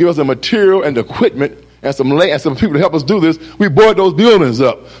to give us the material and the equipment and some people to help us do this. We board those buildings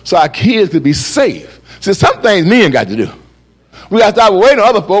up so our kids could be safe. See, some things men got to do. We got to stop waiting on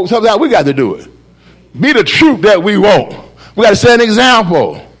other folks. Sometimes we got to do it. Be the truth that we want. We got to set an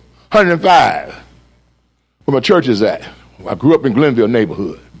example. 105, where my church is at. I grew up in Glenville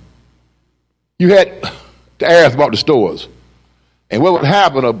neighborhood. You had to ask about the stores. And what would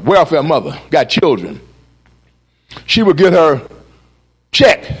happen, a welfare mother got children. She would get her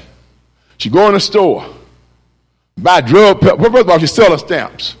check. She'd go in the store, buy drug, first of all, she sell her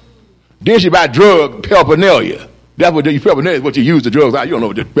stamps. Then she buy drug paraphernalia. That's what paraphernalia is what you use the drugs out. You don't know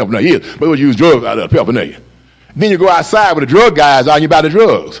what the paraphernalia is, but what you use drugs out of paraphernalia. Then you go outside where the drug guys are and you buy the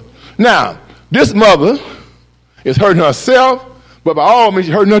drugs. Now, this mother is hurting herself, but by all means,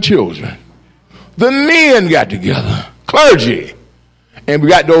 she's hurting her children. The men got together, clergy. And we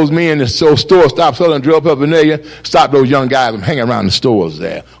got those men that stores stop selling drug paraphernalia, stop those young guys from hanging around the stores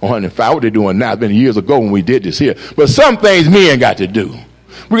there on 105. What they're doing now, it's been years ago when we did this here. But some things men got to do.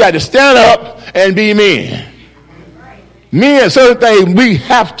 We got to stand up and be men. Men, certain things we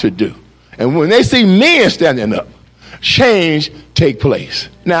have to do. And when they see men standing up, change take place.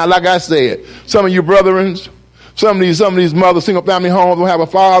 Now, like I said, some of you brethren, some of these mothers, single family homes don't have a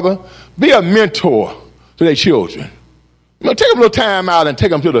father. Be a mentor to their children. You know, take them a little time out and take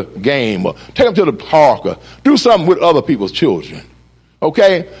them to the game or take them to the park or do something with other people's children.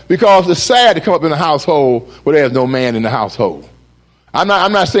 Okay? Because it's sad to come up in a household where there's no man in the household. I'm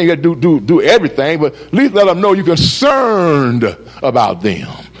not saying you got to do everything, but at least let them know you're concerned about them.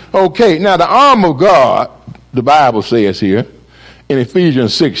 Okay, now the arm of God, the Bible says here in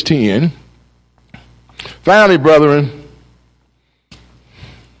Ephesians 6:10, finally, brethren,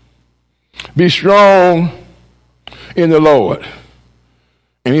 be strong in the Lord,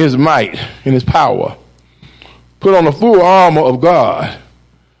 in his might, in his power. Put on the full armor of God,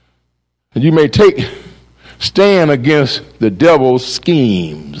 and you may stand against the devil's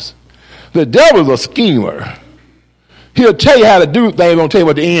schemes. The devil's a schemer. He'll tell you how to do things, don't tell you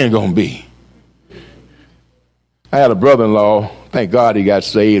what the end going to be. I had a brother-in-law, thank God he got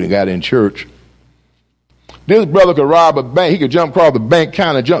saved and got in church. This brother could rob a bank. He could jump across the bank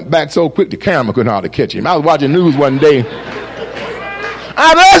counter, jump back so quick the camera couldn't hardly catch him. I was watching news one day.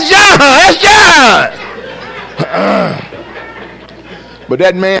 That's John! But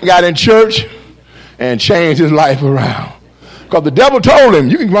that man got in church and changed his life around. Because the devil told him,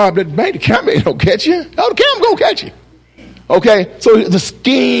 you can rob that bank, the camera ain't gonna catch you. Oh, the camera gonna catch you. Okay, so the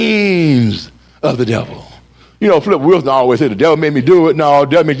schemes of the devil. You know, Flip Wilson always said, the devil made me do it. No,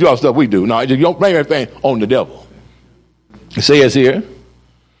 the devil made you do all the stuff we do. No, you don't blame everything on the devil. It says here,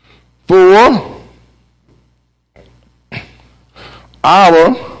 for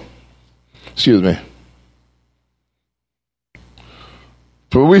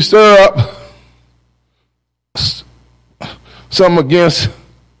we stir up some against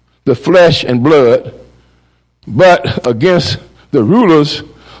the flesh and blood, but against the rulers,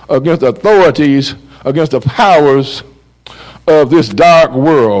 against the authorities, against the powers of this dark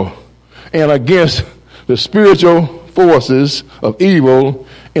world, and against the spiritual forces of evil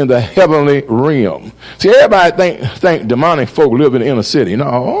in the heavenly realm. See, everybody think demonic folk live in the inner city.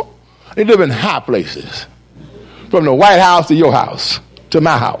 No, they live in high places. From the White House to your house, to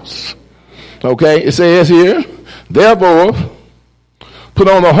my house. Okay, it says here, therefore, put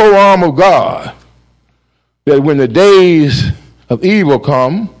on the whole armor of God, that when the days of evil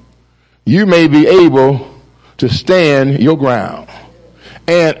come, you may be able to stand your ground.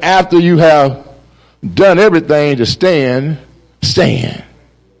 And after you have done everything to stand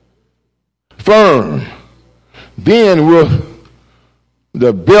firm. Then with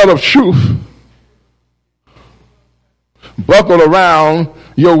the belt of truth buckled around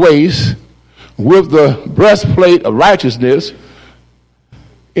your waist, with the breastplate of righteousness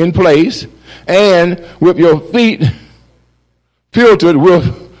in place, and with your feet filtered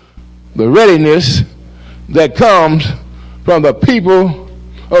with the readiness that comes from the people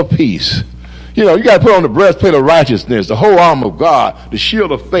of peace. You know, you got to put on the breastplate of righteousness, the whole armor of God, the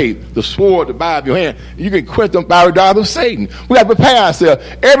shield of faith, the sword, the Bible in your hand. You can quench them fiery darts of Satan. We got to prepare ourselves.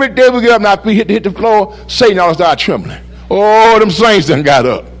 Every day we get up and our feet hit the floor, Satan ought to start trembling. Oh, them saints done got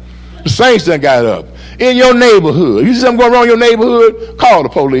up. The saints done got up. In your neighborhood, you see something going wrong in your neighborhood, call the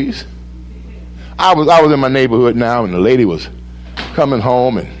police. I was in my neighborhood now, and the lady was coming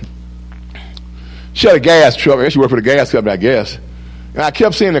home, and she had a gas truck. I guess she worked for the gas company, I guess. And I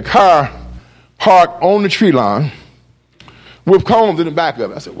kept seeing the car parked on the tree line with cones in the back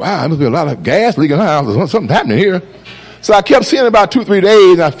of it. I said, wow, there must be a lot of gas leaking out. There's something happening here. So I kept seeing it about 2-3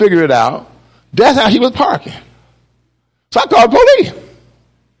 days, and I figured it out. That's how she was parking. So I called police.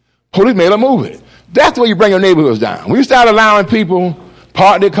 Police made her move it. That's the way you bring your neighborhoods down. When you start allowing people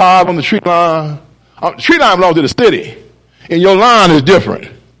park their cars on the tree line, the tree line belongs to the city, and your line is different.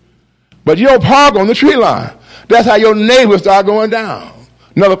 But you don't park on the tree line. That's how your neighbors start going down.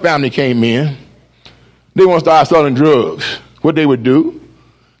 Another family came in. They want to start selling drugs. What they would do,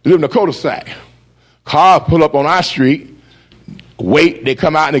 they live in a cul-de-sac. Cars pull up on our street, wait, they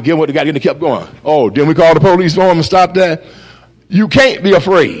come out and they give them what they got to get, and they kept going. Oh, then we call the police on them and stop that. You can't be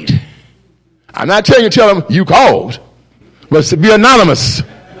afraid. I'm not telling you to tell them you called, but to be anonymous.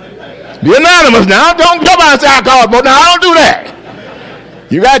 Be anonymous now. Don't come out and say I called, but now I don't do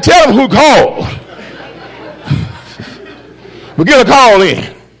that. You got to tell them who called. But get a call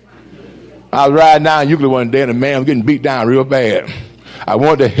in. I was riding down Euclid one day and a man was getting beat down real bad. I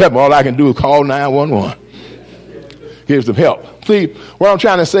wanted to help him. All I can do is call 911. Give some help. See, what I'm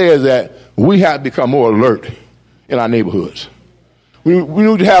trying to say is that we have to become more alert in our neighborhoods. We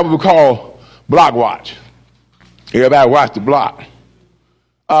need to have what we call block watch. Everybody watch the block.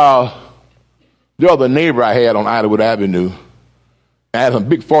 The other neighbor I had on Idlewood Avenue, I had some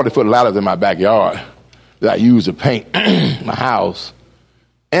big 40-foot ladders in my backyard that I used to paint my house.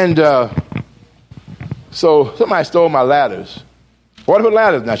 And so somebody stole my ladders. 40-foot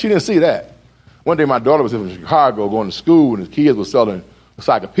ladders. Now, she didn't see that. One day my daughter was in Chicago going to school, and the kids were selling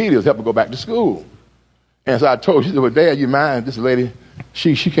encyclopedias, help her go back to school. And so I told her, she said, well, Dad, you mind? This lady,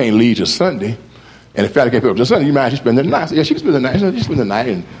 she can't leave till Sunday. And if family can't pick up till Sunday, you mind she spend the night? I said, yeah, she can spend the night. She said, she spend the night.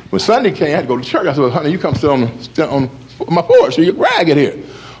 And when Sunday came, I had to go to church. I said, well, honey, you come sit on my porch so you can brag it here.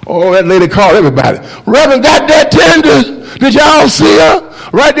 Oh, that lady called everybody. Reverend got that tender. Did y'all see her?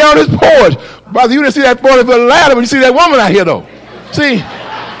 Right there on his porch. Brother, you didn't see that 40-foot ladder, but you see that woman out here, though. See,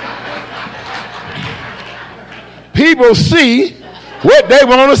 people see what they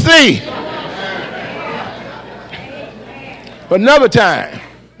want to see. Another time,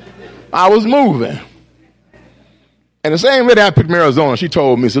 I was moving. And the same lady I picked from Arizona, she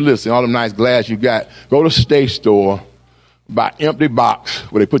told me, so listen, all them nice glass you got, go to the state store, buy empty box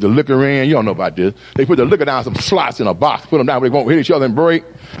where they put the liquor in. You don't know about this. They put the liquor down some slots in a box, put them down where they won't hit each other and break.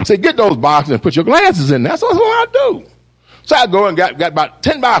 Say, get those boxes and put your glasses in there. That's what I do. So I go and got about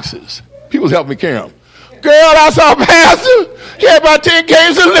 10 boxes. People was helping me carry them. Girl, I saw Pastor. He had about 10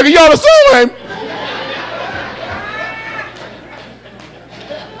 cases of liquor. Y'all saw him.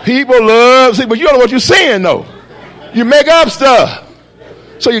 People love, see, but you don't know what you're saying, though. You make up stuff.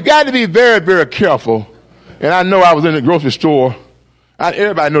 So you got to be very, very careful. And I know I was in the grocery store.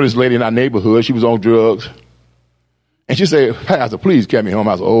 Everybody know this lady in our neighborhood. She was on drugs. And she said, Pastor, please get me home.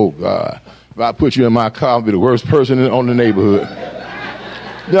 I said, oh, God. If I put you in my car, I'll be the worst person on the neighborhood.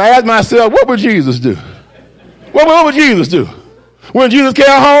 Then I asked myself, what would Jesus do? What would Jesus do? When Jesus came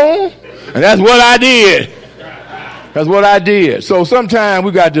home? And that's what I did. That's what I did. So sometimes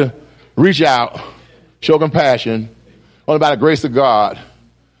we got to reach out, show compassion. Only by the grace of God,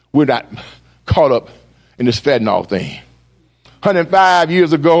 we're not caught up in this fentanyl thing. 105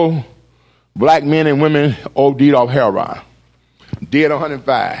 years ago, black men and women OD'd off heroin. Dead on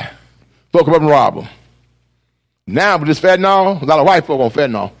 105. Folk up and rob them. Now with this fentanyl, a lot of white folk on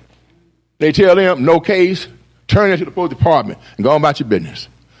fentanyl. They tell them, no case, turn into the police department and go on about your business.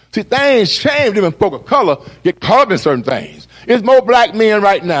 See, things change. Even folk of color get caught up in certain things. There's more black men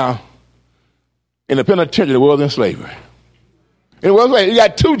right now in the penitentiary than there was in slavery. You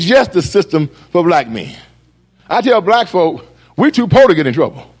got two justice systems for black men. I tell black folk, we too poor to get in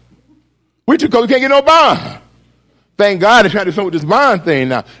trouble. We too poor, we can't get no bond. Thank God they're trying to do something with this bond thing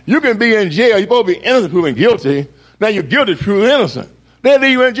now. You can be in jail, you're supposed to be innocent proven guilty. Now you're guilty proven innocent. They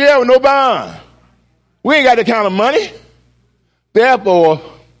leave you in jail with no bond. We ain't got that kind of money. Therefore,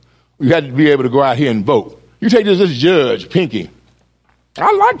 we had to be able to go out here and vote. You take this judge, Pinky.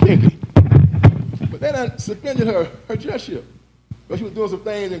 I like Pinky. But they done suspended her judgeship. But she was doing some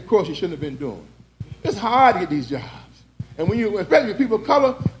things in court she shouldn't have been doing. It's hard to get these jobs. And when you, especially with people of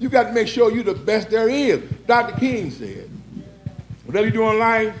color, you got to make sure you're the best there is. Dr. King said, whatever you do in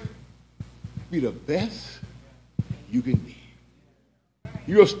life, be the best you can be.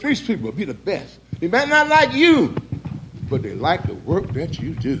 You're street people, be the best. They might not like you, but they like the work that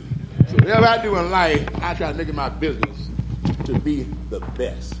you do. So whatever I do in life, I try to make it my business to be the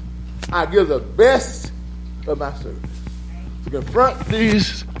best. I give the best of my service. To confront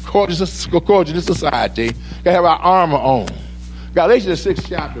these scourges of society, you got to have our armor on. Galatians 6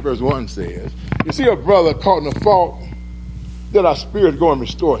 chapter, verse 1 says, you see a brother caught in a fault, let our spirit go and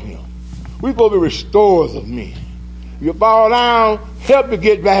restore him. We're supposed to be restorers of men. If you fall down, help you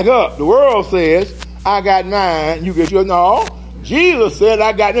get back up. The world says, I got mine, you get yours. No, Jesus said,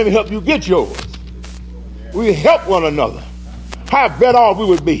 I got them to help you get yours. We help one another. How better off we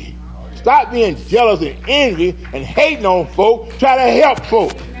would be. Stop being jealous and envy and hating on folk. Try to help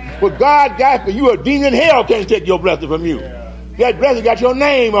folk. What God got for you, a demon in hell can't take your blessing from you. That blessing got your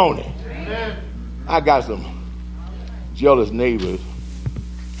name on it. I got some jealous neighbors.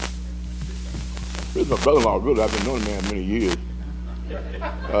 This is my brother-in-law, really. I've been knowing the man many years.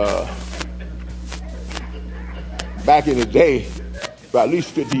 Back in the day, about at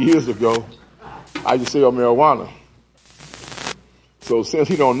least 50 years ago, I used to sell marijuana. So since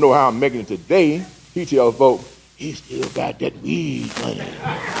he don't know how I'm making it today, he tells folks, he still got that weed money.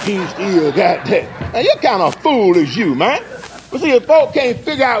 He still got that. Now, you're kind of foolish, you, man. But see, if folks can't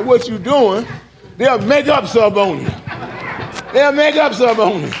figure out what you're doing, they'll make up something on you. They'll make up something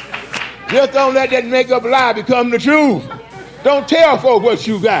on you. Just don't let that make-up lie become the truth. Don't tell folks what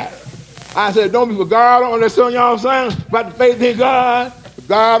you got. I said, don't be for God on that song y'all sang about the faith in God.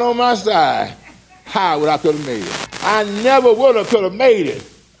 God on my side. How would I could have made it? I never would have could have made it.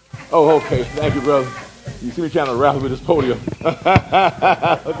 Oh, okay. Thank you, brother. You see me trying to rattle with this podium.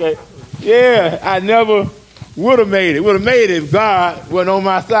 Okay. Yeah, I never would have made it. Would have made it if God wasn't on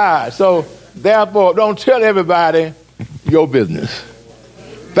my side. So, therefore, don't tell everybody your business.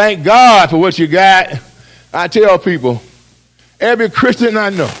 Thank God for what you got. I tell people, every Christian I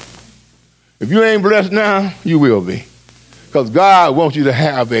know, if you ain't blessed now, you will be. Because God wants you to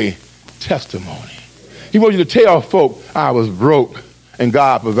have a testimony. He wants you to tell folk, I was broke and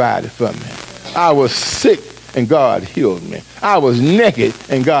God provided for me. I was sick and God healed me. I was naked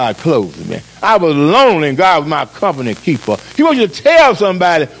and God clothed me. I was lonely and God was my company keeper. He wants you to tell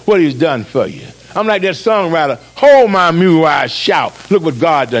somebody what he's done for you. I'm like that songwriter, hold my mule while I shout. Look what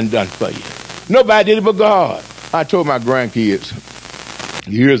God done for you. Nobody did it but God. I told my grandkids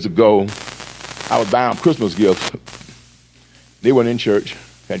years ago, I was buying Christmas gifts. They weren't in church,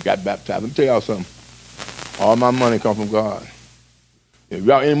 had got baptized. Let me tell y'all something. All my money comes from God. If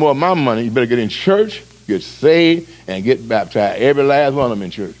y'all any more of my money, you better get in church, get saved, and get baptized. Every last one of them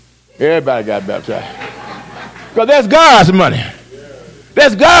in church. Everybody got baptized. Because that's God's money.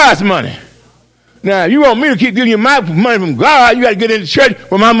 That's God's money. Now, if you want me to keep giving you my money from God, you got to get into church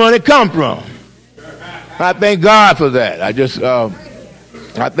where my money come from. I thank God for that. I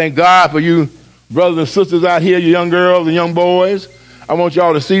thank God for you brothers and sisters out here, you young girls and young boys. I want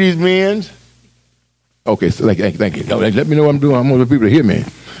y'all to see these men. Okay, so thank you. No, let me know what I'm doing. I want the people to hear me.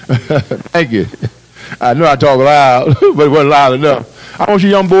 Thank you. I know I talk loud, but it wasn't loud enough. I want you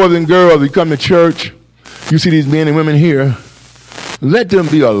young boys and girls, you come to church, you see these men and women here, let them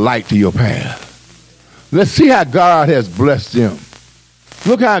be a light to your path. Let's see how God has blessed them.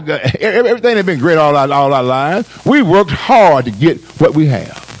 Look how God, everything has been great all our lives. We worked hard to get what we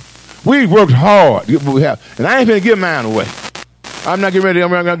have. We worked hard to get what we have. And I ain't going to give mine away. I'm not getting ready. I'm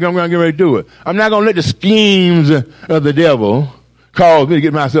going to get ready to do it. I'm not going to let the schemes of the devil cause me to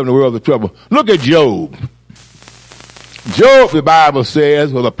get myself in the world of trouble. Look at Job. Job, the Bible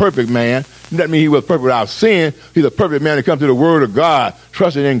says, was a perfect man. That means he was perfect without sin. He's a perfect man to come to the word of God,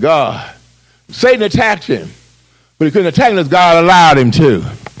 trusting in God. Satan attacked him, but he couldn't attack him unless God allowed him to.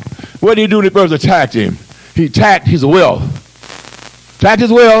 What did he do when he first attacked him? He attacked his wealth. Attacked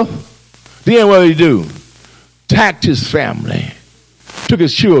his wealth. Then what did he do? Attacked his family. Took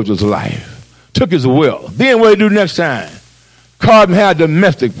his children's life. Took his wealth. Then what did he do next time? Caused him to have a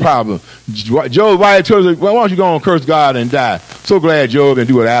domestic problem. Job's wife told him, well, why don't you go and curse God and die? So glad Job didn't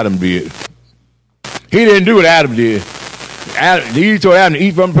do what Adam did. He didn't do what Adam did. He told Adam to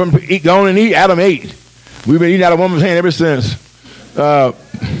eat eat, go on and eat. Adam ate. We've been eating out of woman's hand ever since. But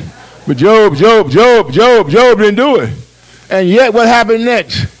Job didn't do it. And yet what happened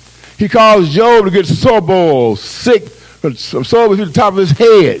next? He caused Job to get sore balls, sick, sore to the top of his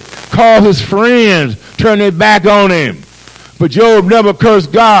head. Caused his friends turn their back on him. But Job never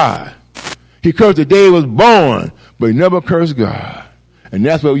cursed God. He cursed the day he was born, but he never cursed God. And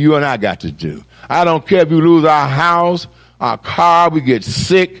that's what you and I got to do. I don't care if you lose our house, our car, we get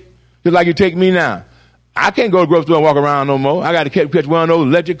sick, just like you take me now. I can't go to the grocery store and walk around no more. I got to catch one of those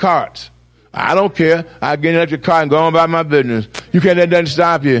electric carts. I don't care. I get an electric car and go on about my business. You can't let that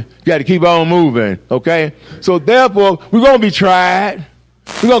stop you. You got to keep on moving, okay? So therefore, we're going to be tried.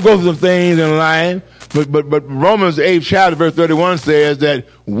 We're going to go through some things in life. But Romans 8th chapter, verse 31 says that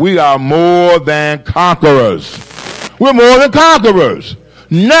we are more than conquerors. We're more than conquerors.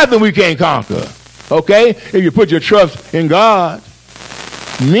 Nothing we can't conquer. Okay? If you put your trust in God,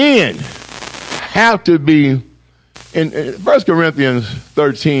 men have to be, in 1 Corinthians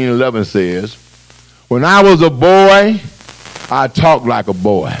 13:11 says, when I was a boy, I talked like a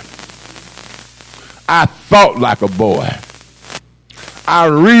boy. I thought like a boy. I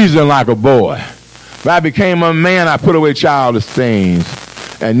reasoned like a boy. When I became a man, I put away childish things.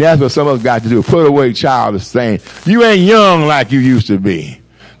 And that's what some of us got to do, put away childish things. You ain't young like you used to be.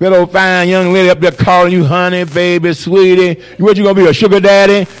 That old fine young lady up there calling you honey, baby, sweetie. What, you going to be a sugar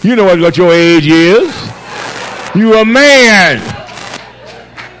daddy? You know what your age is. You a man.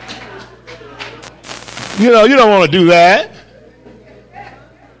 You know, you don't want to do that.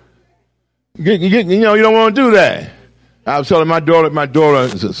 You don't want to do that. I was telling my daughter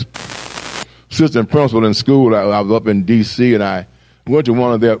is assistant principal in school. I was up in D.C. and I went to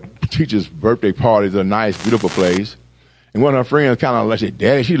one of their teachers' birthday parties, a nice, beautiful place. And one of her friends kind of said,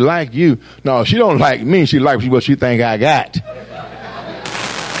 Daddy, she like you. No, she don't like me. She like what she think I got.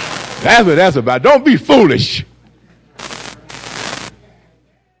 That's what that's about. Don't be foolish.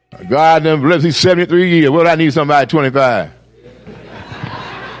 God done blessed. He's 73 years. What do I need somebody at 25?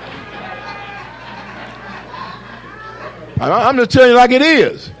 I'm just telling you like it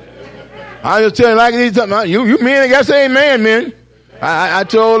is. I'm just telling you like it is. You men, I gotta say amen, men. I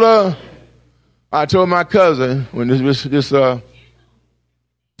told my cousin when this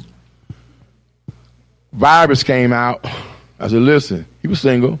virus came out, I said, listen, he was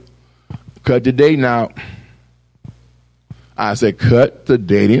single, cut the dating out. I said, cut the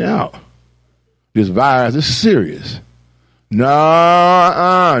dating out. This virus is serious.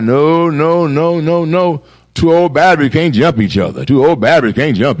 No. Two old batteries can't jump each other.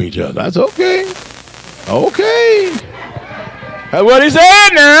 That's okay. Okay. That's what he said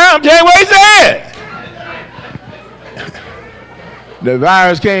now. I'm telling you what he said. The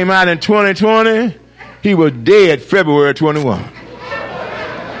virus came out in 2020. He was dead February 21.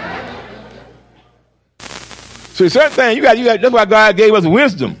 See, certain things, you got, that's why God gave us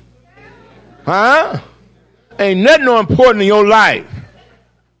wisdom. Huh? Ain't nothing more important in your life.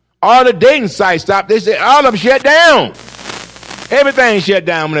 All the dating sites stopped. They said all of them shut down. Everything shut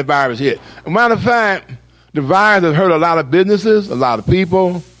down when the virus hit. As a matter of fact, the virus has hurt a lot of businesses, a lot of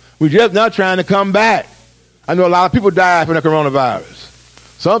people. We're just not trying to come back. I know a lot of people died from the coronavirus.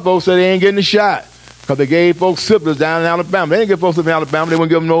 Some folks said they ain't getting the shot because they gave folks syphilis down in Alabama. They didn't give folks syphilis in Alabama. They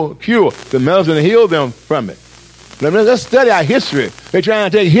wouldn't give them no cure. The medicine to heal them from it. Let's study our history. They're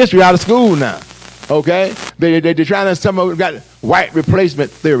trying to take history out of school now. Okay? They're trying to, some of them got white replacement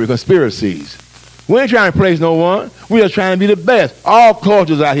theory, conspiracies. We ain't trying to replace no one. We're just trying to be the best. All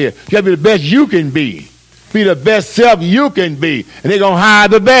cultures out here. You got to be the best you can be. Be the best self you can be. And they're going to hire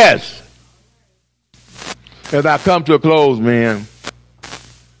the best. As I come to a close, man,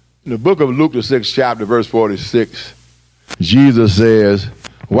 in the book of Luke, the 6th chapter, verse 46, Jesus says,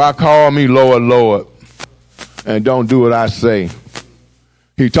 why call me Lord, Lord, and don't do what I say?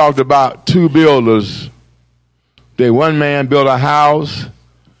 He talked about two builders. One man built a house,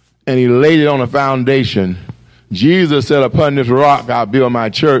 and he laid it on a foundation. Jesus said, upon this rock I'll build my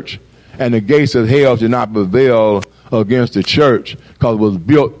church, and the gates of hell shall not prevail against the church, because it was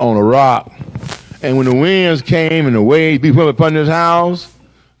built on a rock. And when the winds came and the waves beat upon this house,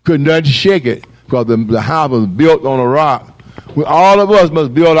 couldn't nothing shake it, because the house was built on a rock. All of us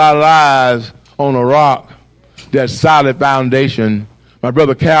must build our lives on a rock, that solid foundation. My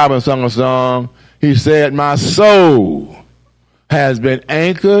brother Calvin sung a song. He said, my soul has been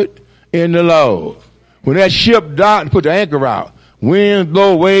anchored in the Lord. When that ship docked and put the anchor out, wind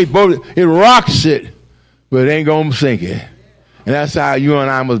blow, waves blow, it rocks it, but it ain't going to sink it. And that's how you and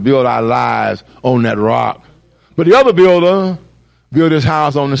I must build our lives on that rock. But the other builder built his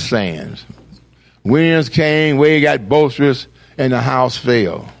house on the sands. Winds came, waves got boisterous, and the house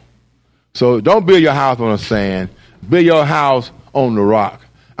fell. So don't build your house on the sand. Build your house on the rock.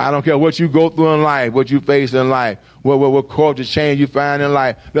 I don't care what you go through in life, what you face in life, what culture change you find in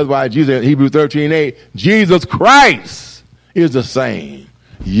life. That's why Jesus, Hebrews 13:8, Jesus Christ is the same.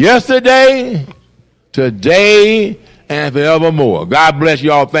 Yesterday, today, and forevermore. God bless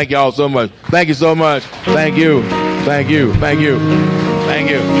you all. Thank you all so much. Thank you so much. Thank you. Thank you. Thank you. Thank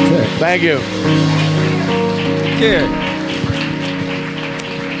you. Thank you. Good.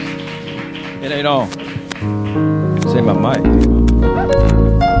 It ain't on. Say my mic.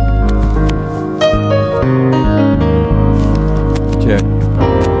 Check.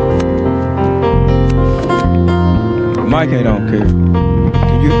 Mic ain't on, kid.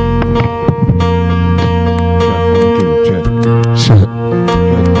 Can you? Check. Check.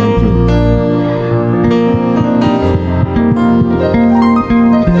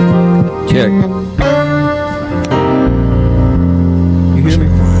 Check. You hear me?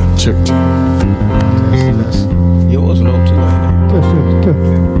 Check. Yours low too late.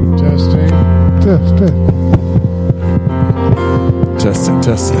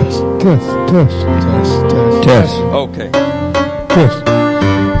 Test. Okay. Test.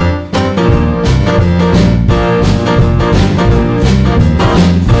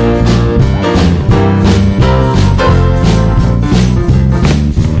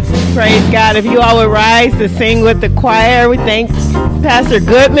 Praise God. If you all would rise to sing with the choir, we thank Pastor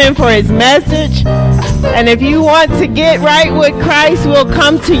Goodman for his message. And if you want to get right with Christ, we'll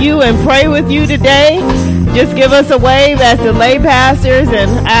come to you and pray with you today. Just give us a wave as the lay pastors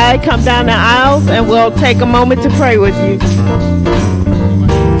and I come down the aisles, and we'll take a moment to pray with you.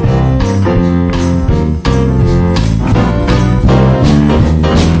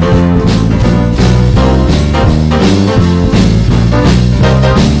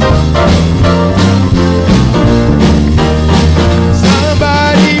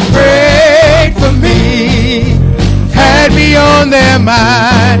 On their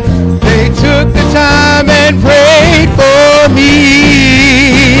mind,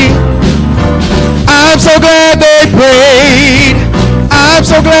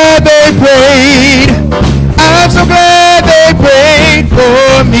 so glad they prayed. I'm so glad they prayed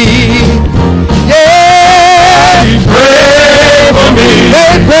for me. Yeah. They prayed for me.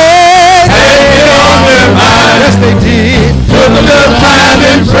 They prayed. Had it on their mind. Yes, they did. Took a little time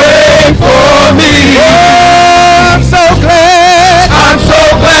and prayed for me. Oh, I'm so glad. I'm so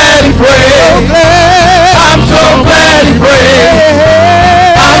glad he prayed. So glad. I'm so glad he prayed.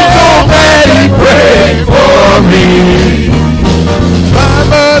 I'm so glad he prayed for me. My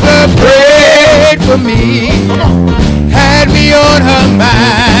mother prayed for me, had me on her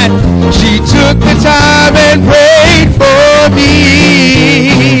mind. She took the time and prayed for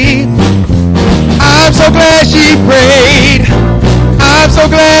me. I'm so glad she prayed. I'm so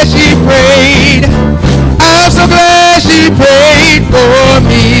glad she prayed. I'm so glad she prayed for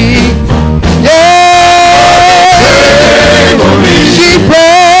me. Yeah. She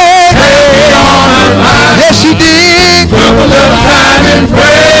prayed. Yes, she did. Took a little time and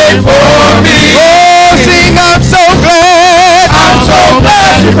prayed for me. Oh, sing, I'm so glad. I'm so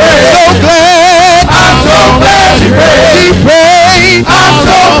glad she prayed. So glad. I'm so glad she prayed. She prayed. I'm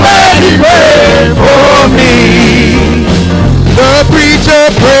so glad she prayed for me. The preacher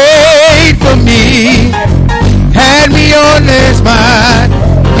prayed for me, had me on his mind.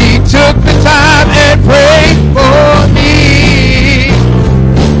 He took the time and prayed for me.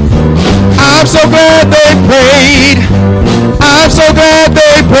 I'm so glad they prayed. I'm so glad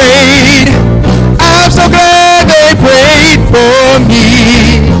they prayed. I'm so glad they prayed for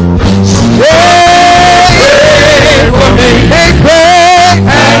me. Yeah, prayed for me. They prayed.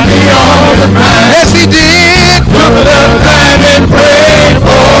 Had me on the mind. Yes, he did. Took a little time and prayed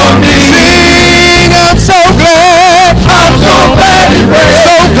for me. Sing, I'm so glad. I'm so glad he prayed.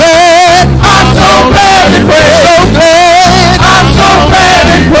 So glad. I'm so glad he prayed. So glad. I'm so glad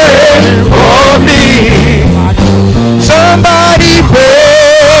he prayed for me. Somebody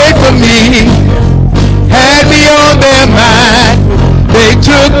prayed for me, had me on their mind. They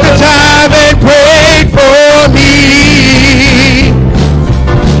took the time and prayed for me.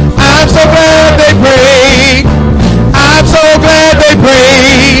 I'm so glad they prayed. I'm so glad they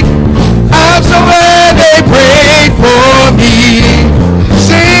prayed. I'm so glad they prayed for me.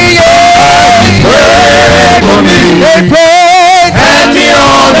 Sing it. Prayed for me. They prayed. Had me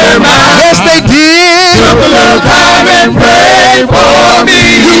on their mind. Yes, they did. Took a little time and prayed for me.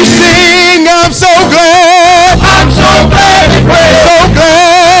 You sing, I'm so glad. I'm so glad they prayed. So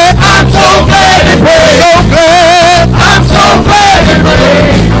glad. I'm so glad they prayed. So glad. I'm so glad they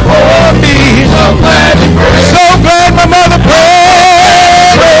prayed for me. So glad they prayed. So glad my mother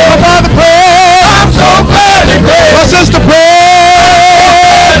prayed. My father prayed. I'm so glad they prayed. My sister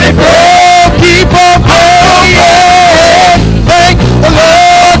prayed. They prayed. Keep on praying. Thank the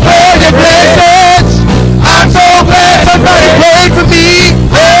Lord for your blessings. I'm so glad somebody prayed for me.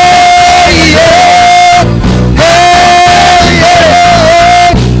 Hey, yeah. Hey,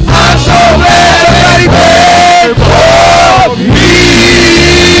 yeah. I'm so glad somebody prayed for me.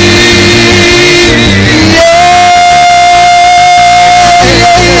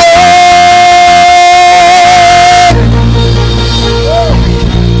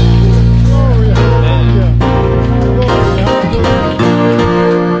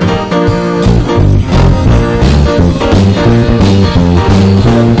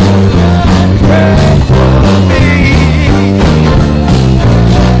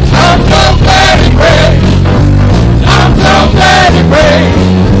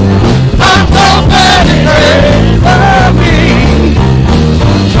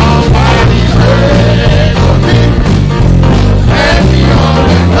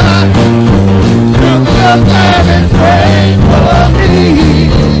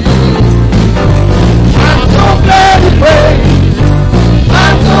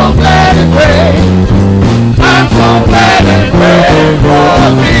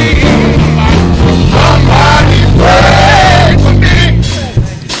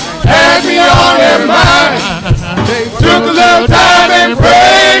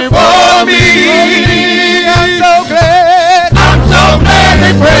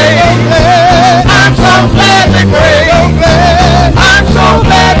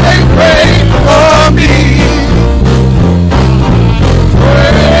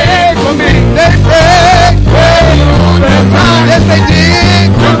 Yes, they did.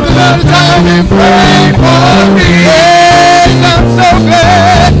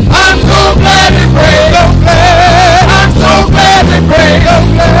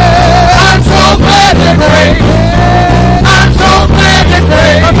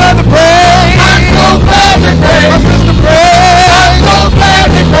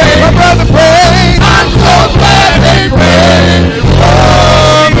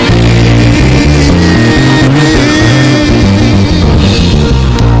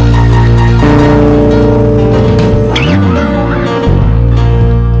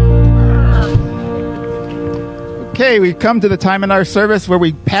 we come to the time in our service where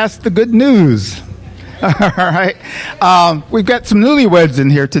we pass the good news. All right. We've got some newlyweds in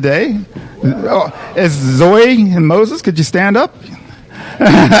here today. Is Zoe and Moses, could you stand up?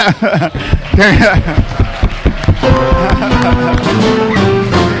 And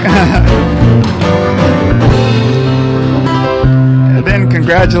then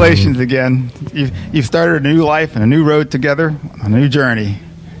congratulations again. You've started a new life and a new road together, a new journey.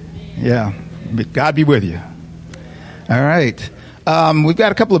 Yeah. God be with you. All right. We've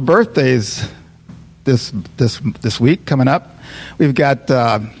got a couple of birthdays this week coming up. We've got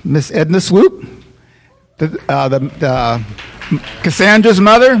Miss Edna Swoop, the Cassandra's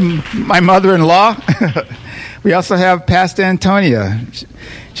mother, my mother-in-law. We also have Pastor Antonia.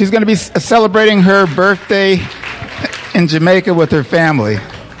 She's going to be celebrating her birthday in Jamaica with her family.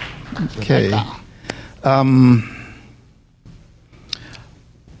 Okay.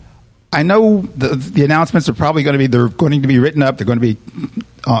 I know the announcements are probably going to be, they're going to be written up. They're going to be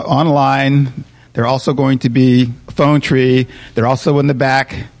online. They're also going to be a phone tree. They're also in the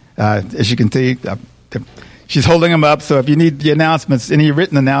back. As you can see, she's holding them up. So if you need the announcements, any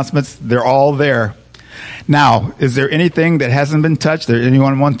written announcements, they're all there. Now, is there anything that hasn't been touched? There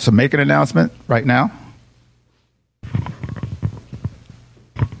anyone wants to make an announcement right now?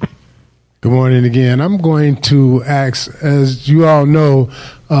 Good morning again. I'm going to ask, as you all know,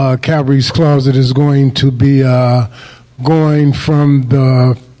 Calvary's Closet is going to be going from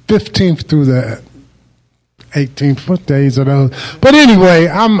the 15th through the 18th. What days are those? But anyway,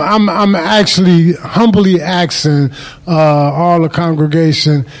 I'm actually humbly asking all the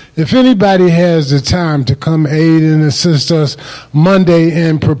congregation if anybody has the time to come aid and assist us Monday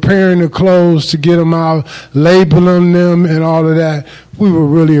in preparing the clothes to get them out, labeling them, and all of that. We would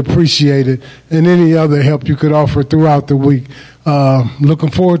really appreciate it, and any other help you could offer throughout the week. Looking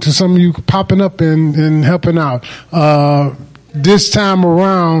forward to some of you popping up and helping out. This time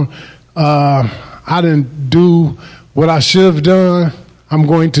around, I didn't do what I should have done. I'm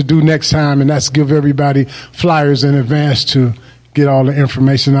going to do next time, and that's give everybody flyers in advance to get all the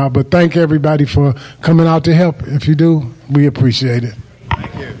information out. But thank everybody for coming out to help. If you do, we appreciate it.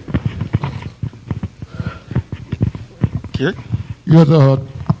 Thank you. Kirk? Yes,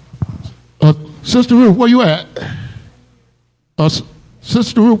 Sister Ruth, where you at?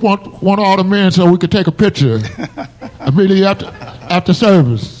 Sister Ruth want all the men so we could take a picture immediately after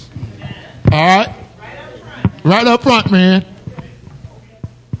service. All right? Right up front, man.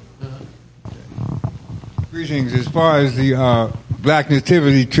 Greetings. As far as the Black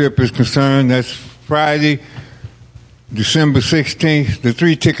Nativity trip is concerned, that's Friday, December 16th. The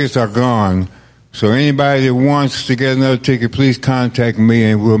 3 tickets are gone. So anybody that wants to get another ticket, please contact me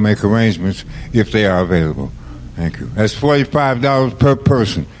and we'll make arrangements if they are available. Thank you. That's $45 per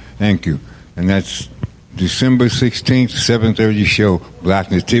person. Thank you. And that's December 16th, 7:30 show,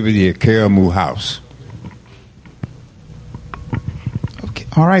 Black Nativity at Karamu House. Okay.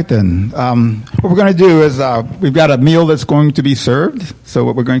 All right, then. What we're going to do is we've got a meal that's going to be served. So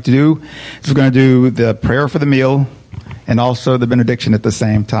what we're going to do is we're going to do the prayer for the meal and also the benediction at the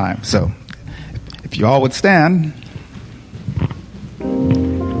same time. So if you all would stand.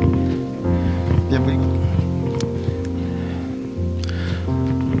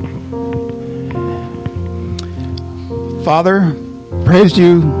 Father, praise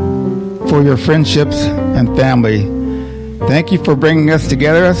you for your friendships and family. Thank you for bringing us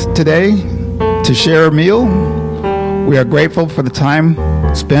together today to share a meal. We are grateful for the time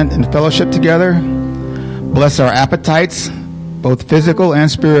spent in fellowship together. Bless our appetites, both physical and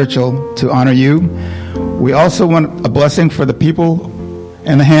spiritual, to honor you. We also want a blessing for the people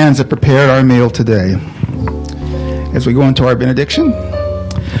and the hands that prepared our meal today. As we go into our benediction,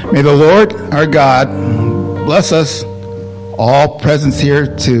 may the Lord, our God, bless us all presents here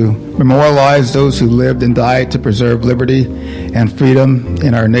to memorialize those who lived and died to preserve liberty and freedom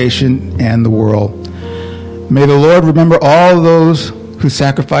in our nation and the world. May the Lord remember all those who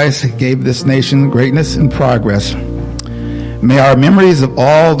sacrificed and gave this nation greatness and progress. May our memories of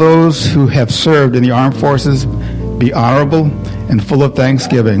all those who have served in the armed forces be honorable and full of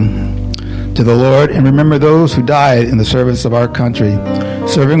thanksgiving to the Lord, and remember those who died in the service of our country,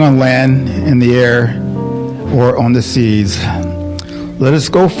 serving on land, in the air, or on the seas. Let us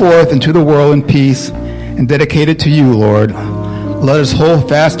go forth into the world in peace and dedicate it to you, Lord. Let us hold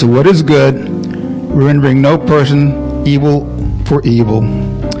fast to what is good, rendering no person evil for evil.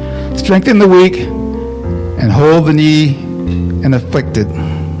 Strengthen the weak and hold the needy and afflicted.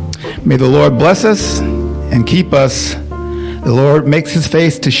 May the Lord bless us and keep us. The Lord makes his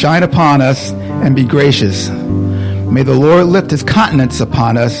face to shine upon us and be gracious. May the Lord lift his countenance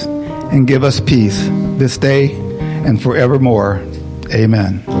upon us and give us peace this day and forevermore.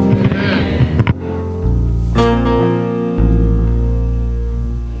 Amen.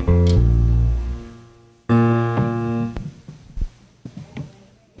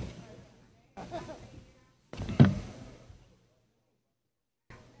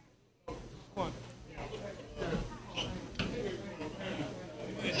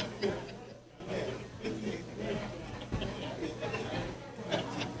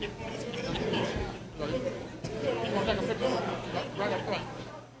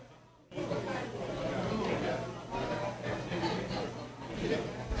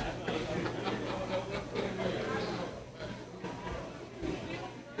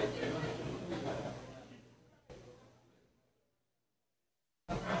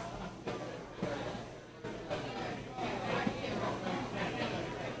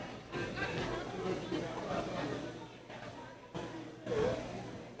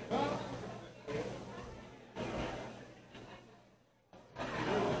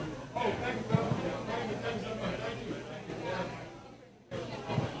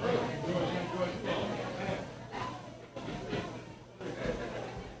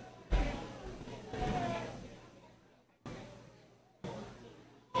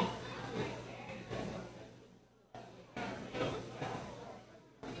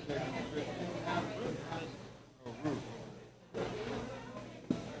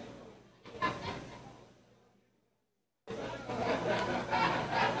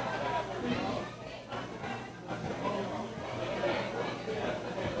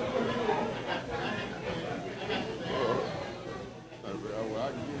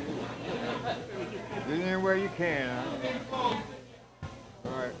 Get in where you can.